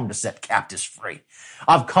 I have come to set captives free.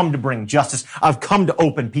 I've come to bring justice. I've come to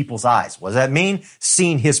open people's eyes. What does that mean?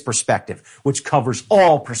 Seeing His perspective, which covers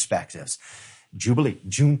all perspectives. Jubilee,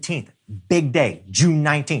 Juneteenth, big day, June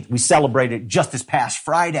 19th. We celebrated just this past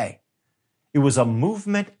Friday. It was a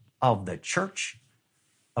movement of the Church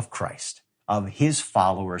of Christ, of His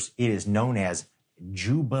followers. It is known as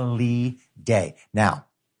Jubilee Day. Now,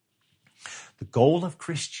 the goal of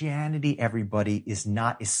Christianity, everybody, is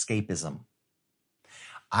not escapism.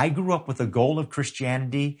 I grew up with the goal of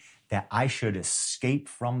Christianity that I should escape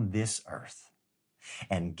from this earth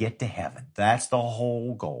and get to heaven. That's the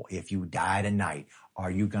whole goal. If you die tonight,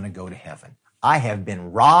 are you going to go to heaven? I have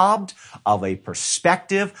been robbed of a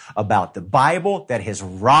perspective about the Bible that has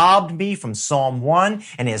robbed me from Psalm 1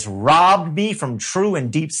 and has robbed me from true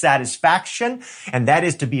and deep satisfaction, and that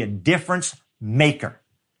is to be a difference maker.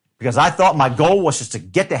 Because I thought my goal was just to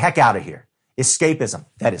get the heck out of here. Escapism.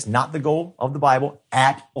 That is not the goal of the Bible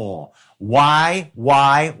at all. Why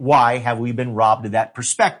have we been robbed of that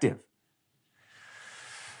perspective?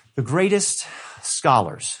 The greatest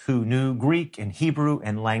scholars who knew Greek and Hebrew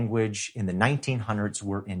and language in the 1900s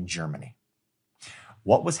were in Germany.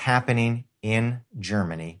 What was happening in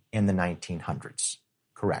Germany in the 1900s?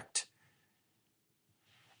 Correct.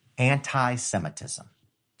 Anti-Semitism.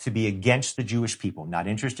 to be against the Jewish people, not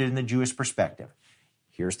interested in the Jewish perspective.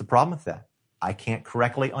 Here's the problem with that. I can't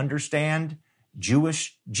correctly understand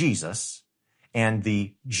Jewish Jesus and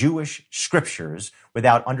the Jewish scriptures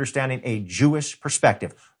without understanding a Jewish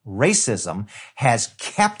perspective. Racism has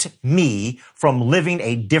kept me from living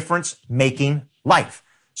a difference-making life.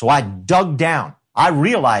 So I dug down. I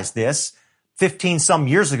realized this 15 some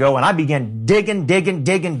years ago, and I began digging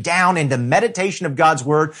down into meditation of God's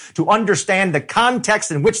word to understand the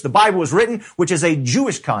context in which the Bible was written, which is a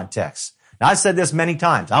Jewish context. Now, I've said this many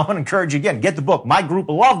times. I want to encourage you again, get the book. My group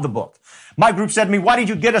loved the book. My group said to me, why did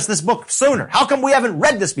you get us this book sooner? How come we haven't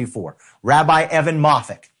read this before? Rabbi Evan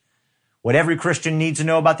Moffick. What every Christian needs to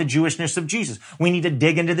know about the Jewishness of Jesus. We need to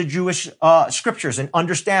dig into the Jewish scriptures and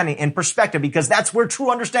understanding and perspective, because that's where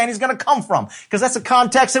true understanding is going to come from, because that's the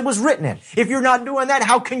context it was written in. If you're not doing that,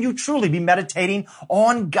 how can you truly be meditating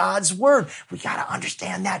on God's word? We got to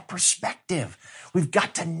understand that perspective. We've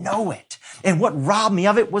got to know it. And what robbed me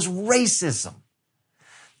of it was racism.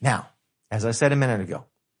 Now, as I said a minute ago,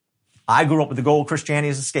 I grew up with the goal of Christianity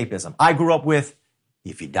as escapism. I grew up with,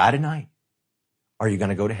 if you die tonight, are you going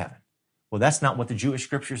to go to heaven? Well, that's not what the Jewish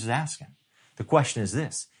scriptures is asking. The question is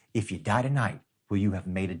this: if you die tonight, will you have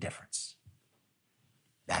made a difference?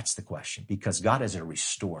 That's the question, because God is a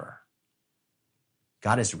restorer.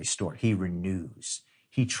 God is a restorer. He renews.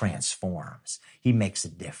 He transforms. He makes a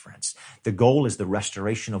difference. The goal is the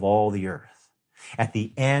restoration of all the earth. At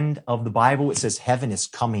the end of the Bible, it says heaven is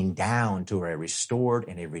coming down to a restored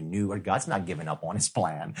and a renewed. God's not giving up on his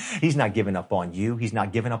plan. He's not giving up on you. He's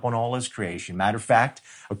not giving up on all his creation. Matter of fact,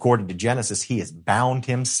 according to Genesis, he has bound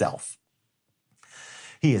himself.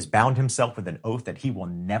 He has bound himself with an oath that he will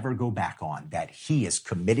never go back on, that he is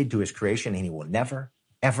committed to his creation and he will never,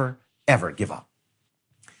 ever, ever give up.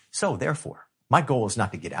 So therefore, my goal is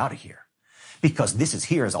not to get out of here, because this is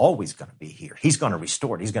here is always going to be here. He's going to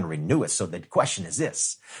restore it. He's going to renew it. So the question is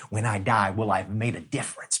this: when I die, will I have made a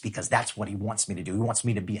difference? Because that's what he wants me to do. He wants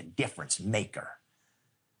me to be a difference maker.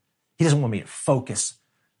 He doesn't want me to focus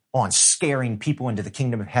on scaring people into the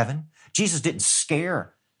kingdom of heaven. Jesus didn't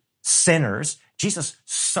scare sinners. Jesus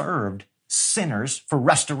served sinners for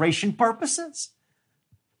restoration purposes.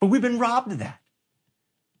 But we've been robbed of that,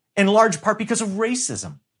 in large part because of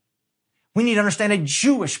racism. We need to understand a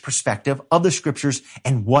Jewish perspective of the scriptures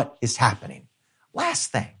and what is happening.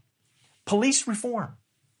 Last thing, police reform.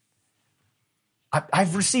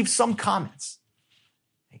 I've received some comments,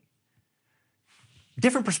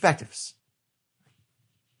 different perspectives.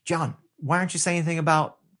 John, why aren't you saying anything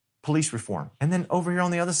about police reform? And then over here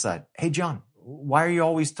on the other side, hey, John, why are you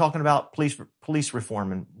always talking about police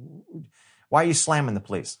reform? And why are you slamming the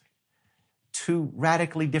police? Two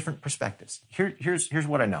radically different perspectives. Here's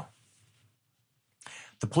what I know.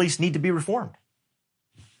 The police need to be reformed.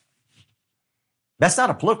 That's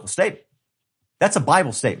not a political statement. That's a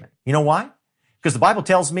Bible statement. You know why? Because the Bible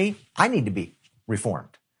tells me I need to be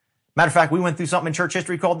reformed. Matter of fact, we went through something in church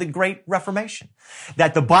history called the Great Reformation.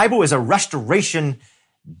 That the Bible is a restoration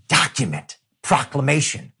document,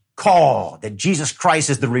 proclamation, call that Jesus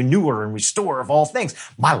Christ is the renewer and restorer of all things.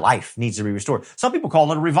 My life needs to be restored. Some people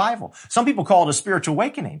call it a revival. Some people call it a spiritual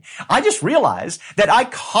awakening. I just realized that I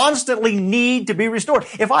constantly need to be restored.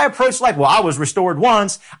 If I approach life, well, I was restored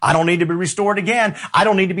once, I don't need to be restored again, I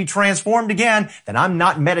don't need to be transformed again, then I'm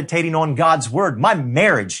not meditating on God's word. My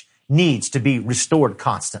marriage needs to be restored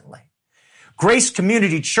constantly. Grace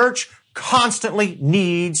Community Church constantly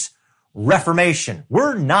needs reformation.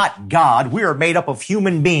 We're not God. We are made up of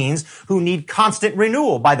human beings who need constant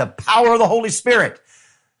renewal by the power of the Holy Spirit.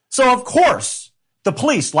 So of course, the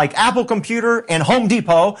police, like Apple Computer and Home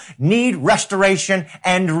Depot, need restoration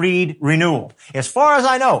and need renewal. As far as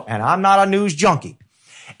I know, and I'm not a news junkie,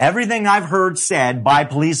 everything I've heard said by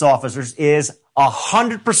police officers is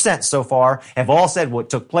 100% so far have all said what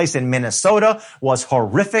took place in Minnesota was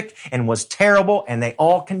horrific and was terrible, and they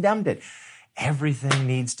all condemned it. Everything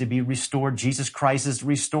needs to be restored. Jesus Christ is the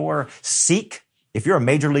restorer. Seek. If you're a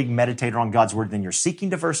major league meditator on God's word, then you're seeking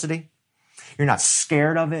diversity. You're not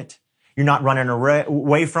scared of it. You're not running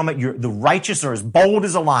away from it. The righteous are as bold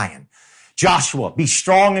as a lion. Joshua, be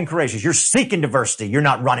strong and courageous. You're seeking diversity. You're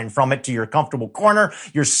not running from it to your comfortable corner.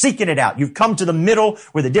 You're seeking it out. You've come to the middle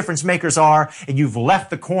where the difference makers are, and you've left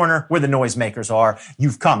the corner where the noise makers are.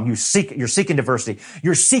 You're seeking diversity.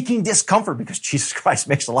 You're seeking discomfort because Jesus Christ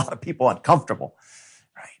makes a lot of people uncomfortable,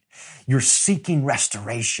 right? You're seeking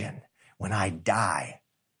restoration. When I die,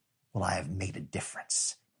 will I have made a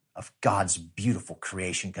difference of God's beautiful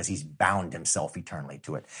creation because he's bound himself eternally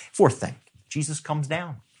to it? Fourth thing, Jesus comes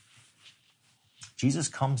down. Jesus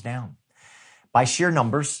comes down. By sheer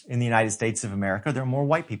numbers in the United States of America, there are more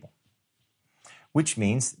white people. which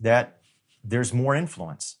means that there's more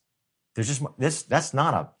influence. There's just that's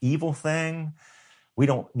not an evil thing. We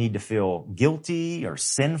don't need to feel guilty or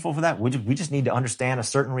sinful for that. We just need to understand a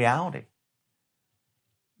certain reality.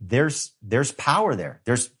 There's power there.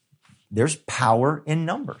 There's power in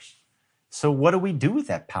numbers. So what do we do with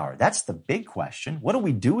that power? That's the big question. What do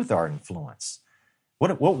we do with our influence?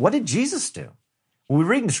 What did Jesus do? When we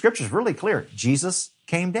read in the scriptures, really clear. Jesus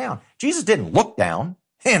came down. Jesus didn't look down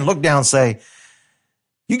and say,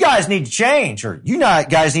 you guys need to change, or you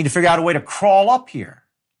guys need to figure out a way to crawl up here.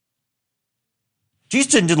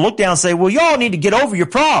 Jesus didn't look down and say, well, y'all need to get over your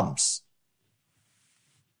problems.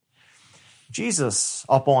 Jesus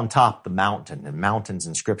up on top of the mountain, and mountains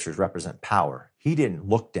in scriptures represent power. He didn't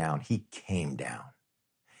look down, he came down.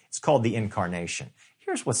 It's called the incarnation.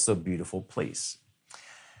 Here's what's so beautiful, please.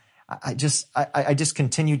 I just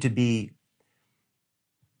continue to be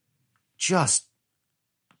just,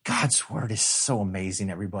 God's word is so amazing,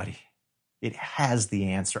 everybody. It has the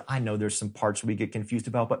answer. I know there's some parts we get confused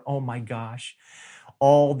about, but oh my gosh,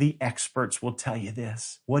 all the experts will tell you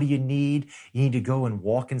this. What do you need? You need to go and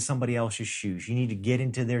walk in somebody else's shoes. You need to get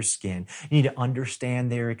into their skin. You need to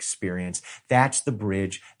understand their experience. That's the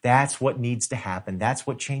bridge. That's what needs to happen. That's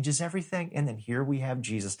what changes everything. And then here we have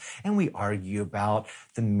Jesus, and we argue about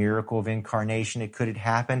the miracle of incarnation. Could it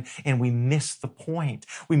happen? And we miss the point.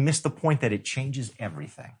 We miss the point that it changes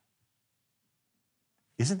everything.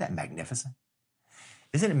 Isn't that magnificent?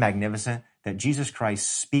 Isn't it magnificent that Jesus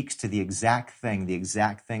Christ speaks to the exact thing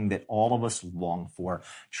that all of us long for,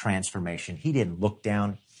 transformation? He didn't look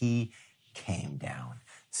down, he came down.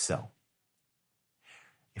 So,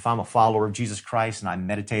 if I'm a follower of Jesus Christ and I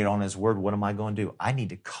meditate on his word, what am I going to do? I need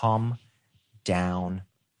to come down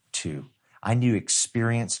to. I need to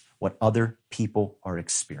experience what other people are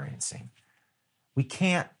experiencing. We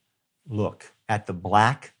can't look at the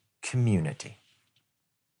black community.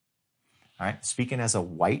 All right, speaking as a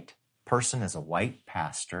white person, as a white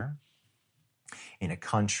pastor in a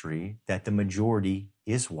country that the majority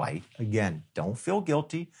is white. Again, don't feel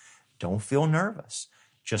guilty. Don't feel nervous.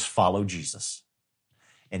 Just follow Jesus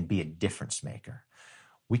and be a difference maker.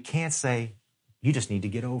 We can't say, you just need to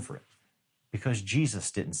get over it, because Jesus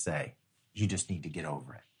didn't say, you just need to get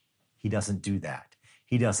over it. He doesn't do that.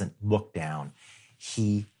 He doesn't look down.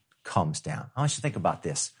 He comes down. I want you to think about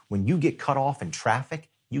this. When you get cut off in traffic,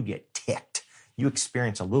 you get ticked. You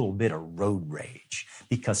experience a little bit of road rage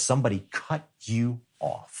because somebody cut you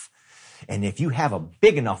off. And if you have a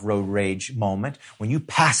big enough road rage moment, when you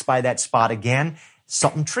pass by that spot again,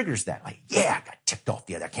 something triggers that. Like, yeah, I got ticked off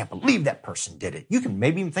the other. I can't believe that person did it. You can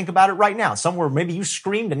maybe even think about it right now. Somewhere maybe you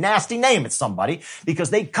screamed a nasty name at somebody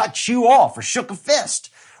because they cut you off or shook a fist,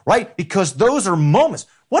 right? Because those are moments.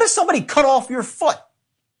 What if somebody cut off your foot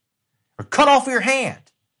or cut off your hand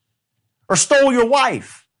or stole your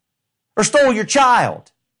wife? Or stole your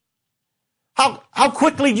child? How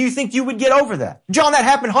quickly do you think you would get over that? John, that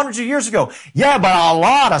happened hundreds of years ago. Yeah, but a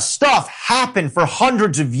lot of stuff happened for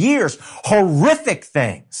hundreds of years. Horrific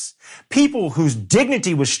things. People whose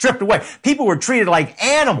dignity was stripped away. People were treated like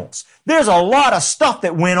animals. There's a lot of stuff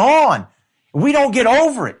that went on. We don't get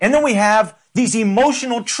over it. And then we have these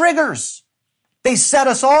emotional triggers. They set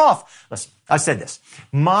us off. Listen, I said this.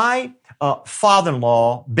 My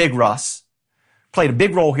father-in-law, Big Russ, played a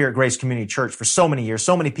big role here at Grace Community Church for so many years.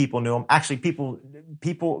 So many people knew him. Actually,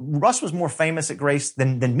 Russ was more famous at Grace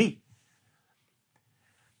than me.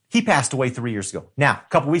 He passed away 3 years ago. Now, a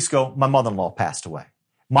couple weeks ago, my mother-in-law passed away.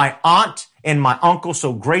 My aunt and my uncle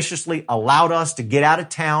so graciously allowed us to get out of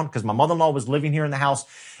town because my mother-in-law was living here in the house,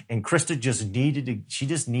 and Krista just needed to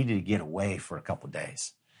get away for a couple of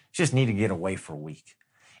days. She just needed to get away for a week.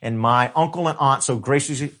 And my uncle and aunt so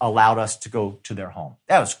graciously allowed us to go to their home.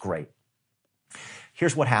 That was great.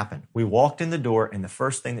 Here's what happened. We walked in the door, and the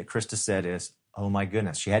first thing that Krista said is, oh my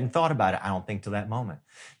goodness. She hadn't thought about it, I don't think, till that moment.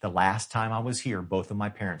 The last time I was here, both of my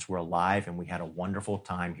parents were alive, and we had a wonderful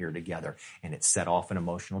time here together, and it set off an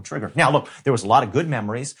emotional trigger. Now, look, there was a lot of good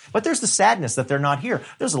memories, but there's the sadness that they're not here.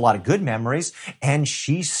 There's a lot of good memories, and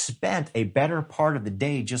she spent a better part of the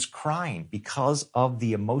day just crying because of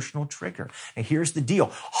the emotional trigger. And here's the deal.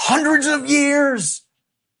 Hundreds of years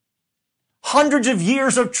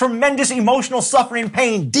of tremendous emotional suffering,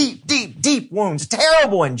 pain, deep wounds,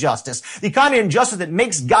 terrible injustice, the kind of injustice that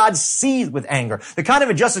makes God seethe with anger, the kind of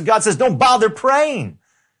injustice God says, don't bother praying.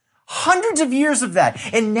 Hundreds of years of that.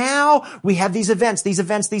 And now we have these events.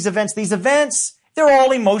 They're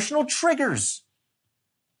all emotional triggers.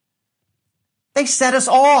 They set us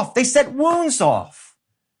off. They set wounds off.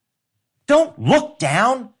 Don't look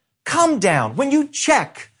down. Come down. When you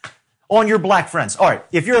check on your black friends. All right,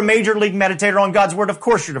 if you're a major league meditator on God's word, of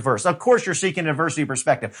course you're diverse. Of course you're seeking diversity of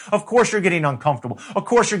perspective. Of course you're getting uncomfortable. Of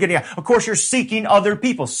course you're seeking other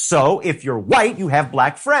people. So if you're white, you have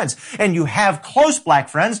black friends and you have close black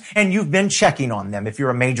friends and you've been checking on them if you're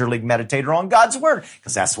a major league meditator on God's word,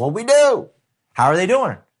 because that's what we do. How are they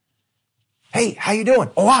doing? Hey, how you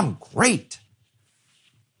doing? Oh, I'm great.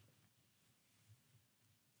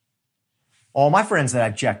 All my friends that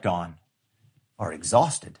I've checked on are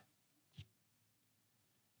exhausted.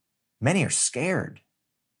 Many are scared,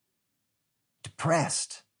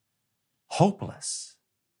 depressed, hopeless.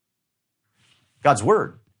 God's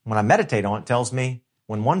word, when I meditate on it, tells me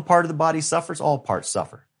when one part of the body suffers, all parts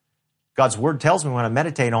suffer. God's word tells me when I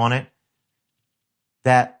meditate on it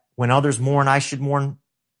that when others mourn, I should mourn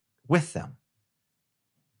with them.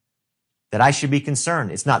 That I should be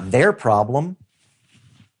concerned. It's not their problem.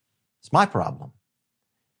 It's my problem.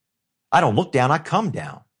 I don't look down, I come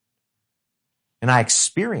down. And I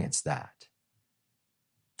experience that.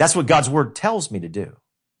 That's what God's word tells me to do.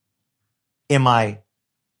 Am I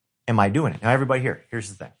doing it? Now, everybody here, here's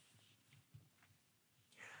the thing.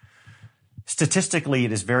 Statistically,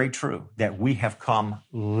 it is very true that we have come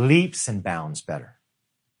leaps and bounds better.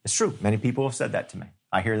 It's true. Many people have said that to me.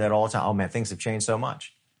 I hear that all the time. Oh man, things have changed so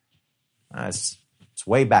much. It's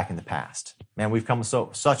way back in the past. Man, we've come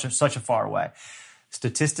such a far way.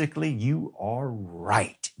 Statistically, you are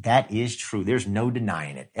right. That is true. There's no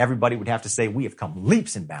denying it. Everybody would have to say we have come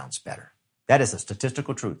leaps and bounds better. That is a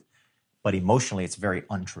statistical truth. But emotionally, it's very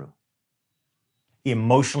untrue.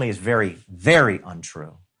 Emotionally, it's very, very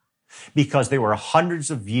untrue. Because there were hundreds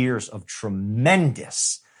of years of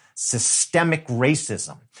tremendous systemic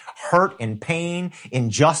racism, hurt and pain,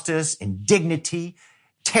 injustice, indignity,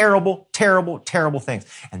 terrible, terrible, terrible things.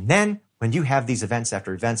 And then when you have these events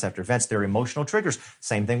after events after events, they're emotional triggers.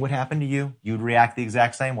 Same thing would happen to you. You'd react the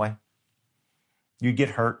exact same way. You'd get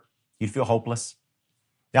hurt. You'd feel hopeless.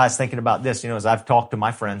 Now, I was thinking about this, as I've talked to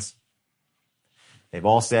my friends. They've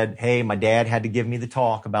all said, hey, my dad had to give me the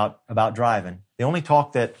talk about driving. The only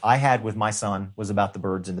talk that I had with my son was about the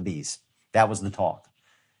birds and the bees. That was the talk.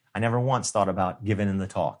 I never once thought about giving him the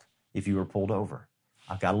talk if you were pulled over.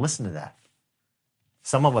 I've got to listen to that.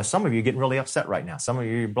 Some of you are getting really upset right now. Some of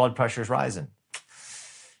you, your blood pressure is rising.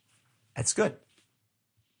 That's good.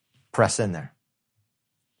 Press in there.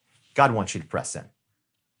 God wants you to press in.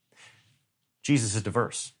 Jesus is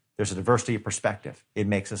diverse. There's a diversity of perspective. It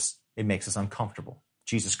makes us uncomfortable.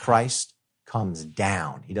 Jesus Christ comes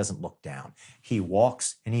down. He doesn't look down. He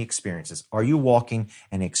walks and he experiences. Are you walking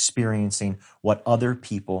and experiencing what other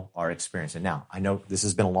people are experiencing? Now, I know this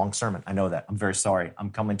has been a long sermon. I know that. I'm very sorry. I'm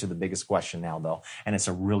coming to the biggest question now, though, and it's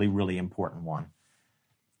a really, really important one.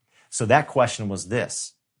 So that question was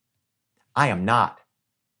this. I am not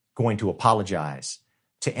going to apologize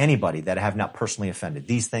to anybody that I have not personally offended.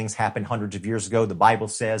 These things happened hundreds of years ago. The Bible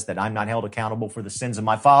says that I'm not held accountable for the sins of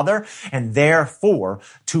my father, and therefore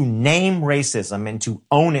to name racism and to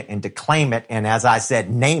own it and to claim it, and as I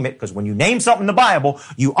said, name it, because when you name something in the Bible,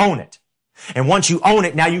 you own it. And once you own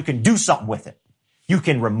it, now you can do something with it. You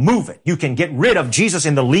can remove it. You can get rid of Jesus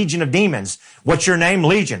in the legion of demons. What's your name?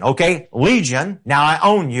 Legion. Okay, Legion. Now I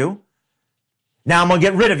own you. Now I'm going to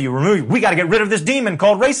get rid of you, remove you. We got to get rid of this demon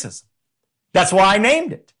called racism. That's why I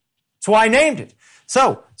named it. That's why I named it.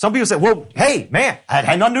 So some people say, well, hey, man, that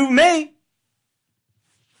had nothing to do with me.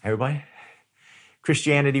 Everybody,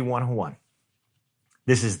 Christianity 101.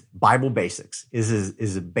 This is Bible basics. This is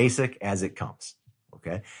as basic as it comes.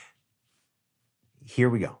 Okay. Here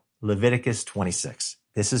we go. Leviticus 26.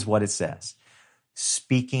 This is what it says.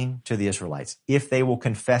 Speaking to the Israelites, if they will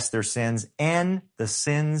confess their sins and the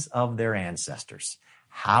sins of their ancestors.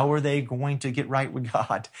 How are they going to get right with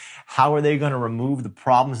God? How are they going to remove the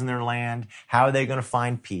problems in their land? How are they going to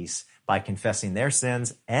find peace? By confessing their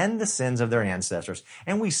sins and the sins of their ancestors.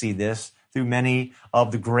 And we see this through many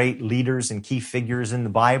of the great leaders and key figures in the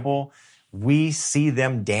Bible. We see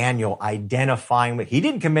them, Daniel, identifying with, he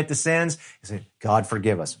didn't commit the sins. He said, God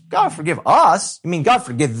forgive us. God forgive us? You mean God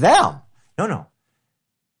forgive them? No.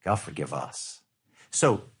 God forgive us.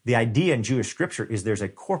 So the idea in Jewish scripture is there's a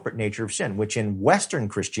corporate nature of sin, which in Western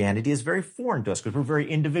Christianity is very foreign to us because we're very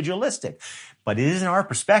individualistic. But it isn't our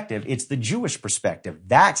perspective. It's the Jewish perspective.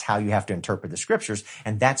 That's how you have to interpret the scriptures.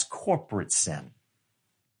 And that's corporate sin.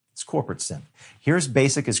 It's corporate sin. Here's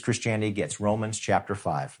basic as Christianity gets. Romans chapter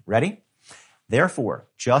 5. Ready? Therefore,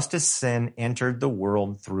 just as sin entered the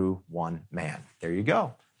world through one man. There you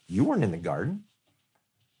go. You weren't in the garden.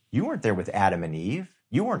 You weren't there with Adam and Eve.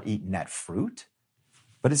 You weren't eating that fruit.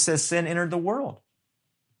 But it says sin entered the world.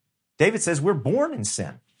 David says we're born in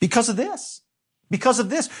sin because of this. Because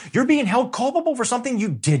of this, you're being held culpable for something you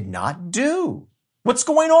did not do. What's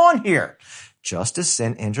going on here? Just as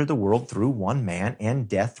sin entered the world through one man and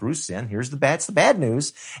death through sin. Here's the bad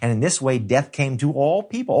news. And in this way, death came to all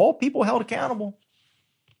people held accountable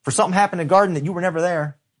for something happened in the garden that you were never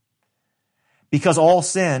there. Because all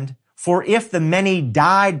sinned. For if the many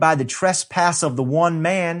died by the trespass of the one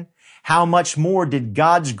man, how much more did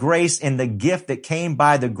God's grace and the gift that came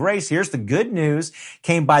by the grace, here's the good news,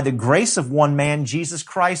 came by the grace of one man, Jesus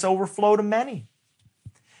Christ, overflow to many.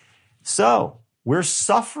 So, we're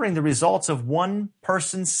suffering the results of one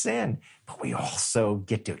person's sin, but we also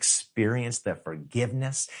get to experience the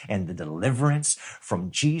forgiveness and the deliverance from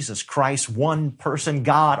Jesus Christ, one person,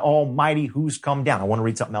 God Almighty, who's come down. I want to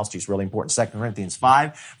read something else to you. It's really important. 2 Corinthians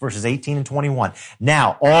 5, verses 18 and 21.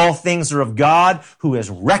 Now, all things are of God, who has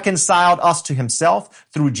reconciled us to himself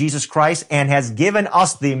through Jesus Christ and has given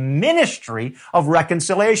us the ministry of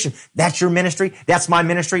reconciliation. That's your ministry. That's my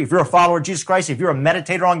ministry. If you're a follower of Jesus Christ, if you're a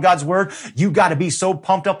meditator on God's word, you got to be so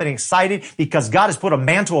pumped up and excited because God has put a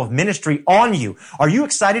mantle of ministry on you. Are you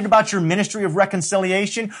excited about your ministry of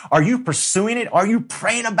reconciliation? Are you pursuing it? Are you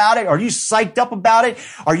praying about it? Are you psyched up about it?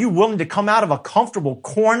 Are you willing to come out of a comfortable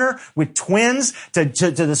corner with twins to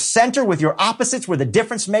the center with your opposites where the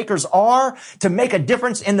difference makers are to make a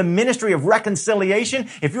difference in the ministry of reconciliation?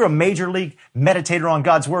 If you're a major league meditator on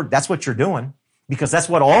God's word, that's what you're doing because that's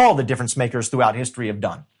what all the difference makers throughout history have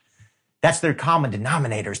done. That's their common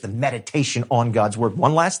denominators, the meditation on God's word.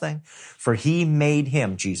 One last thing. For he made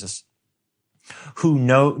him, Jesus, who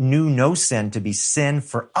knew no sin to be sin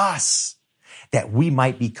for us, that we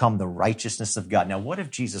might become the righteousness of God. Now, what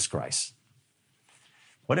if Jesus Christ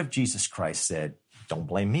said, don't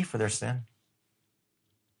blame me for their sin?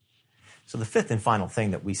 So the fifth and final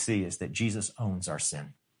thing that we see is that Jesus owns our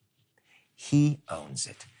sin. He owns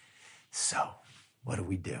it. So what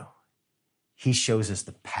do? He shows us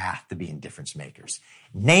the path to being difference makers.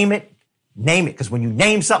 Name it, because when you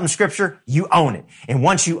name something in Scripture, you own it. And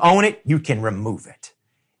once you own it, you can remove it.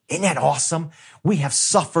 Isn't that awesome? We have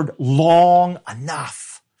suffered long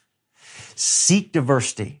enough. Seek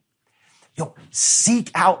diversity.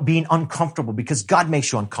 Seek out being uncomfortable because God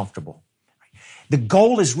makes you uncomfortable. The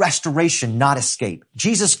goal is restoration, not escape.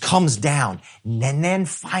 Jesus comes down, and then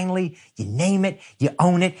finally, you name it, you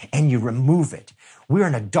own it, and you remove it. We're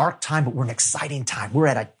in a dark time, but we're in an exciting time. We're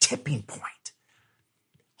at a tipping point.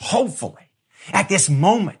 Hopefully, at this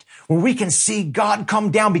moment where we can see God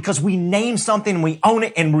come down because we name something and we own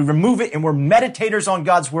it and we remove it and we're meditators on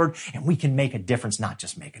God's word and we can make a difference, not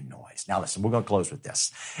just make a noise. Now listen, we're going to close with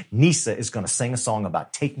this. Nisa is going to sing a song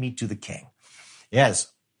about Take Me to the King.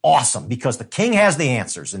 Yes, awesome, because the King has the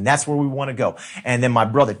answers and that's where we want to go. And then my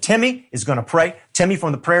brother Timmy is going to pray. Timmy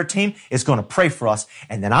from the prayer team is going to pray for us.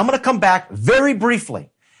 And then I'm going to come back very briefly.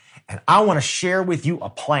 And I want to share with you a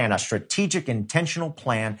plan, a strategic, intentional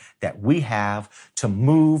plan that we have to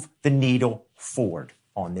move the needle forward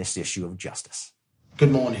on this issue of justice.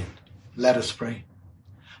 Good morning. Let us pray.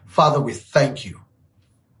 Father, we thank you.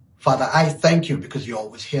 Father, I thank you because you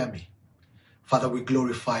always hear me. Father, we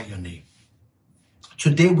glorify your name.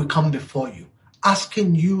 Today we come before you,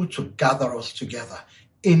 asking you to gather us together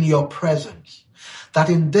in your presence, that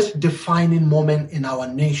in this defining moment in our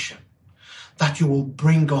nation, that you will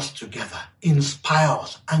bring us together, inspire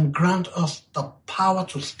us, and grant us the power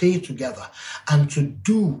to stay together and to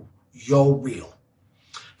do your will.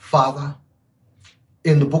 Father,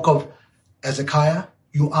 in the book of Ezekiel,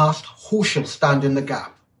 you asked, who shall stand in the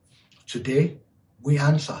gap? Today, we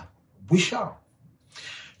answer, we shall.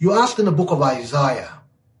 You asked in the book of Isaiah,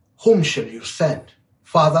 whom shall you send?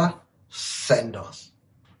 Father, send us.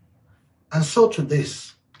 And so to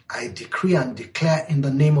this, I decree and declare in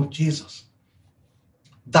the name of Jesus,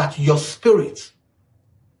 that your spirit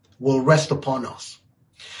will rest upon us.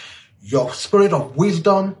 Your spirit of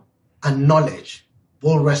wisdom and knowledge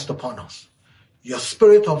will rest upon us. Your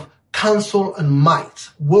spirit of counsel and might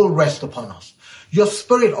will rest upon us. Your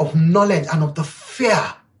spirit of knowledge and of the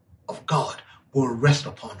fear of God will rest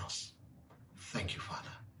upon us. Thank you, Father.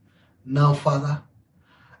 Now, Father,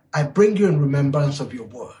 I bring you in remembrance of your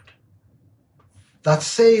word that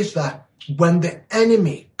says that when the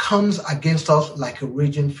enemy comes against us like a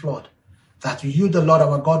raging flood, that you, the Lord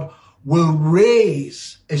our God, will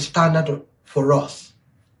raise a standard for us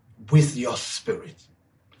with your spirit.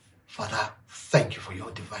 Father, thank you for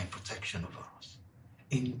your divine protection over us.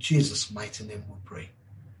 In Jesus' mighty name we pray.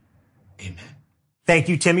 Amen. Thank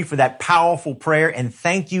you, Timmy, for that powerful prayer. And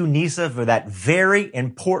thank you, Nisa, for that very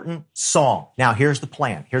important song. Now, here's the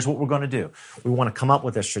plan. Here's what we're going to do. We want to come up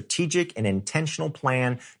with a strategic and intentional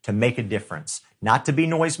plan to make a difference. not to be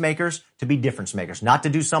noisemakers, to be difference makers, not to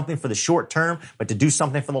do something for the short term, but to do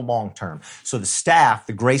something for the long term. So the staff,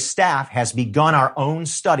 the Grace staff, has begun our own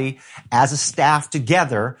study as a staff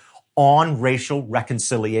together on racial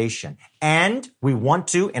reconciliation. And we want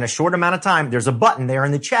to, in a short amount of time, there's a button there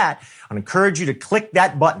in the chat. I encourage you to click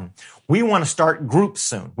that button. We want to start groups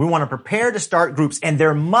soon. We want to prepare to start groups, and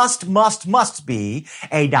there must be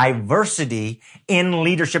a diversity in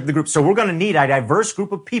leadership of the group. So we're going to need a diverse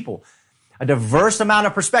group of people, a diverse amount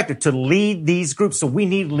of perspective to lead these groups. So we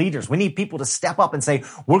need leaders. We need people to step up and say,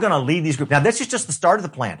 we're going to lead these groups. Now, this is just the start of the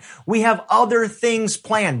plan. We have other things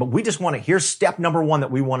planned, but we just want to, here's step number one that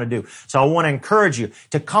we want to do. So I want to encourage you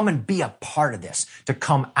to come and be a part of this, to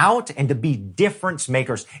come out and to be difference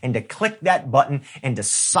makers and to click that button and to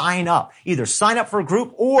sign up. Either sign up for a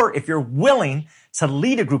group, or if you're willing to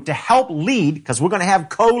lead a group, to help lead, because we're going to have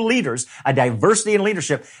co-leaders, a diversity in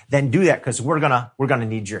leadership, then do that, because we're going to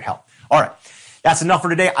need your help. All right. That's enough for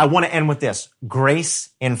today. I want to end with this. Grace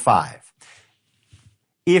in 5.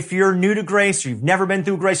 If you're new to Grace or you've never been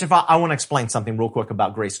through Grace in 5, I want to explain something real quick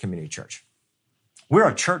about Grace Community Church. We're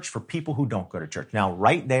a church for people who don't go to church. Now,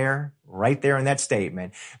 right there in that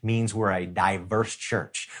statement means we're a diverse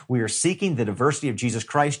church. We are seeking the diversity of Jesus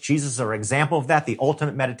Christ. Jesus is our example of that, the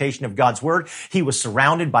ultimate meditation of God's word. He was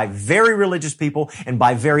surrounded by very religious people and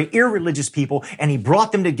by very irreligious people, and he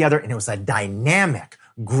brought them together, and it was a dynamic,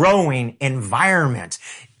 growing environment,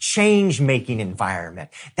 change-making environment.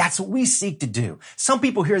 That's what we seek to do. Some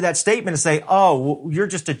people hear that statement and say, oh, well, you're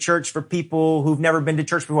just a church for people who've never been to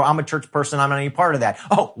church before. I'm a church person. I'm not any part of that.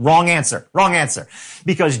 Oh, wrong answer.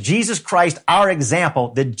 Because Jesus Christ, our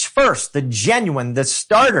example, the genuine, the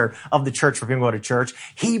starter of the church for people who go to church,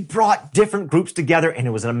 he brought different groups together, and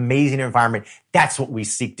it was an amazing environment. That's what we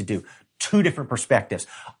seek to do. 2 different perspectives.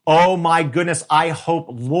 Oh my goodness, I hope,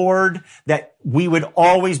 Lord, that we would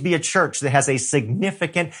always be a church that has a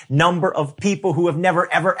significant number of people who have never,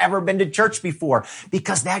 ever been to church before,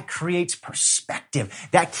 because that creates perspective.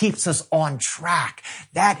 That keeps us on track.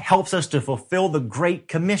 That helps us to fulfill the Great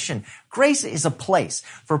Commission. Grace is a place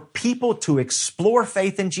for people to explore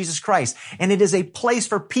faith in Jesus Christ, and it is a place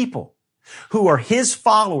for people who are his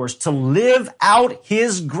followers to live out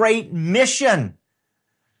his great mission.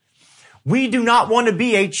 We do not want to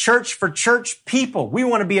be a church for church people. We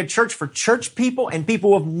want to be a church for church people and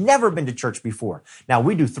people who have never been to church before. Now,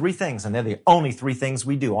 we do 3 things, and they're the only 3 things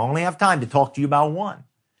we do. I only have time to talk to you about 1,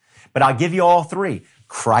 but I'll give you all 3.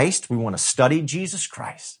 Christ, we want to study Jesus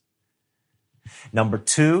Christ. Number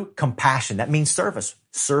 2, compassion. That means service.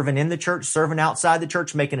 Serving in the church, serving outside the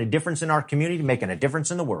church, making a difference in our community, making a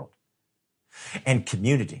difference in the world. And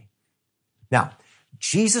community. Now,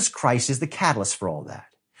 Jesus Christ is the catalyst for all that.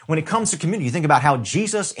 When it comes to community, you think about how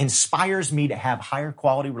Jesus inspires me to have higher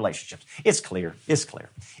quality relationships. It's clear.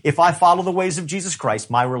 If I follow the ways of Jesus Christ,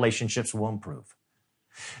 my relationships will improve.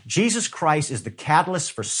 Jesus Christ is the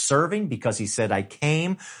catalyst for serving, because he said, I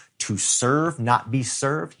came to serve, not be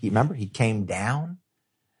served. Remember, he came down.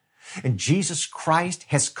 And Jesus Christ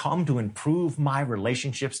has come to improve my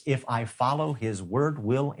relationships if I follow his word,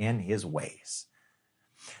 will, and his ways.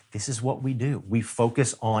 This is what we do. We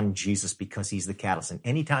focus on Jesus because he's the catalyst. And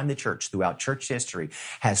anytime the church throughout church history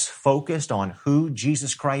has focused on who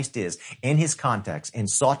Jesus Christ is in his context and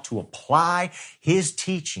sought to apply his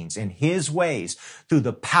teachings and his ways through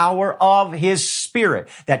the power of his Spirit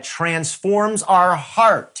that transforms our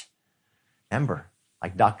heart. Remember,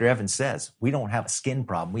 like Dr. Evans says, we don't have a skin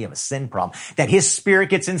problem. We have a sin problem. That his Spirit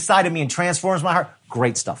gets inside of me and transforms my heart.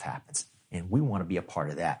 Great stuff happens. And we want to be a part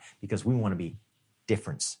of that because we want to be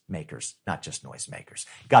difference makers, not just noise makers.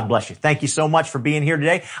 God bless you. Thank you so much for being here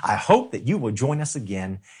today. I hope that you will join us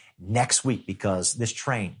again next week, because this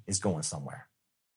train is going somewhere.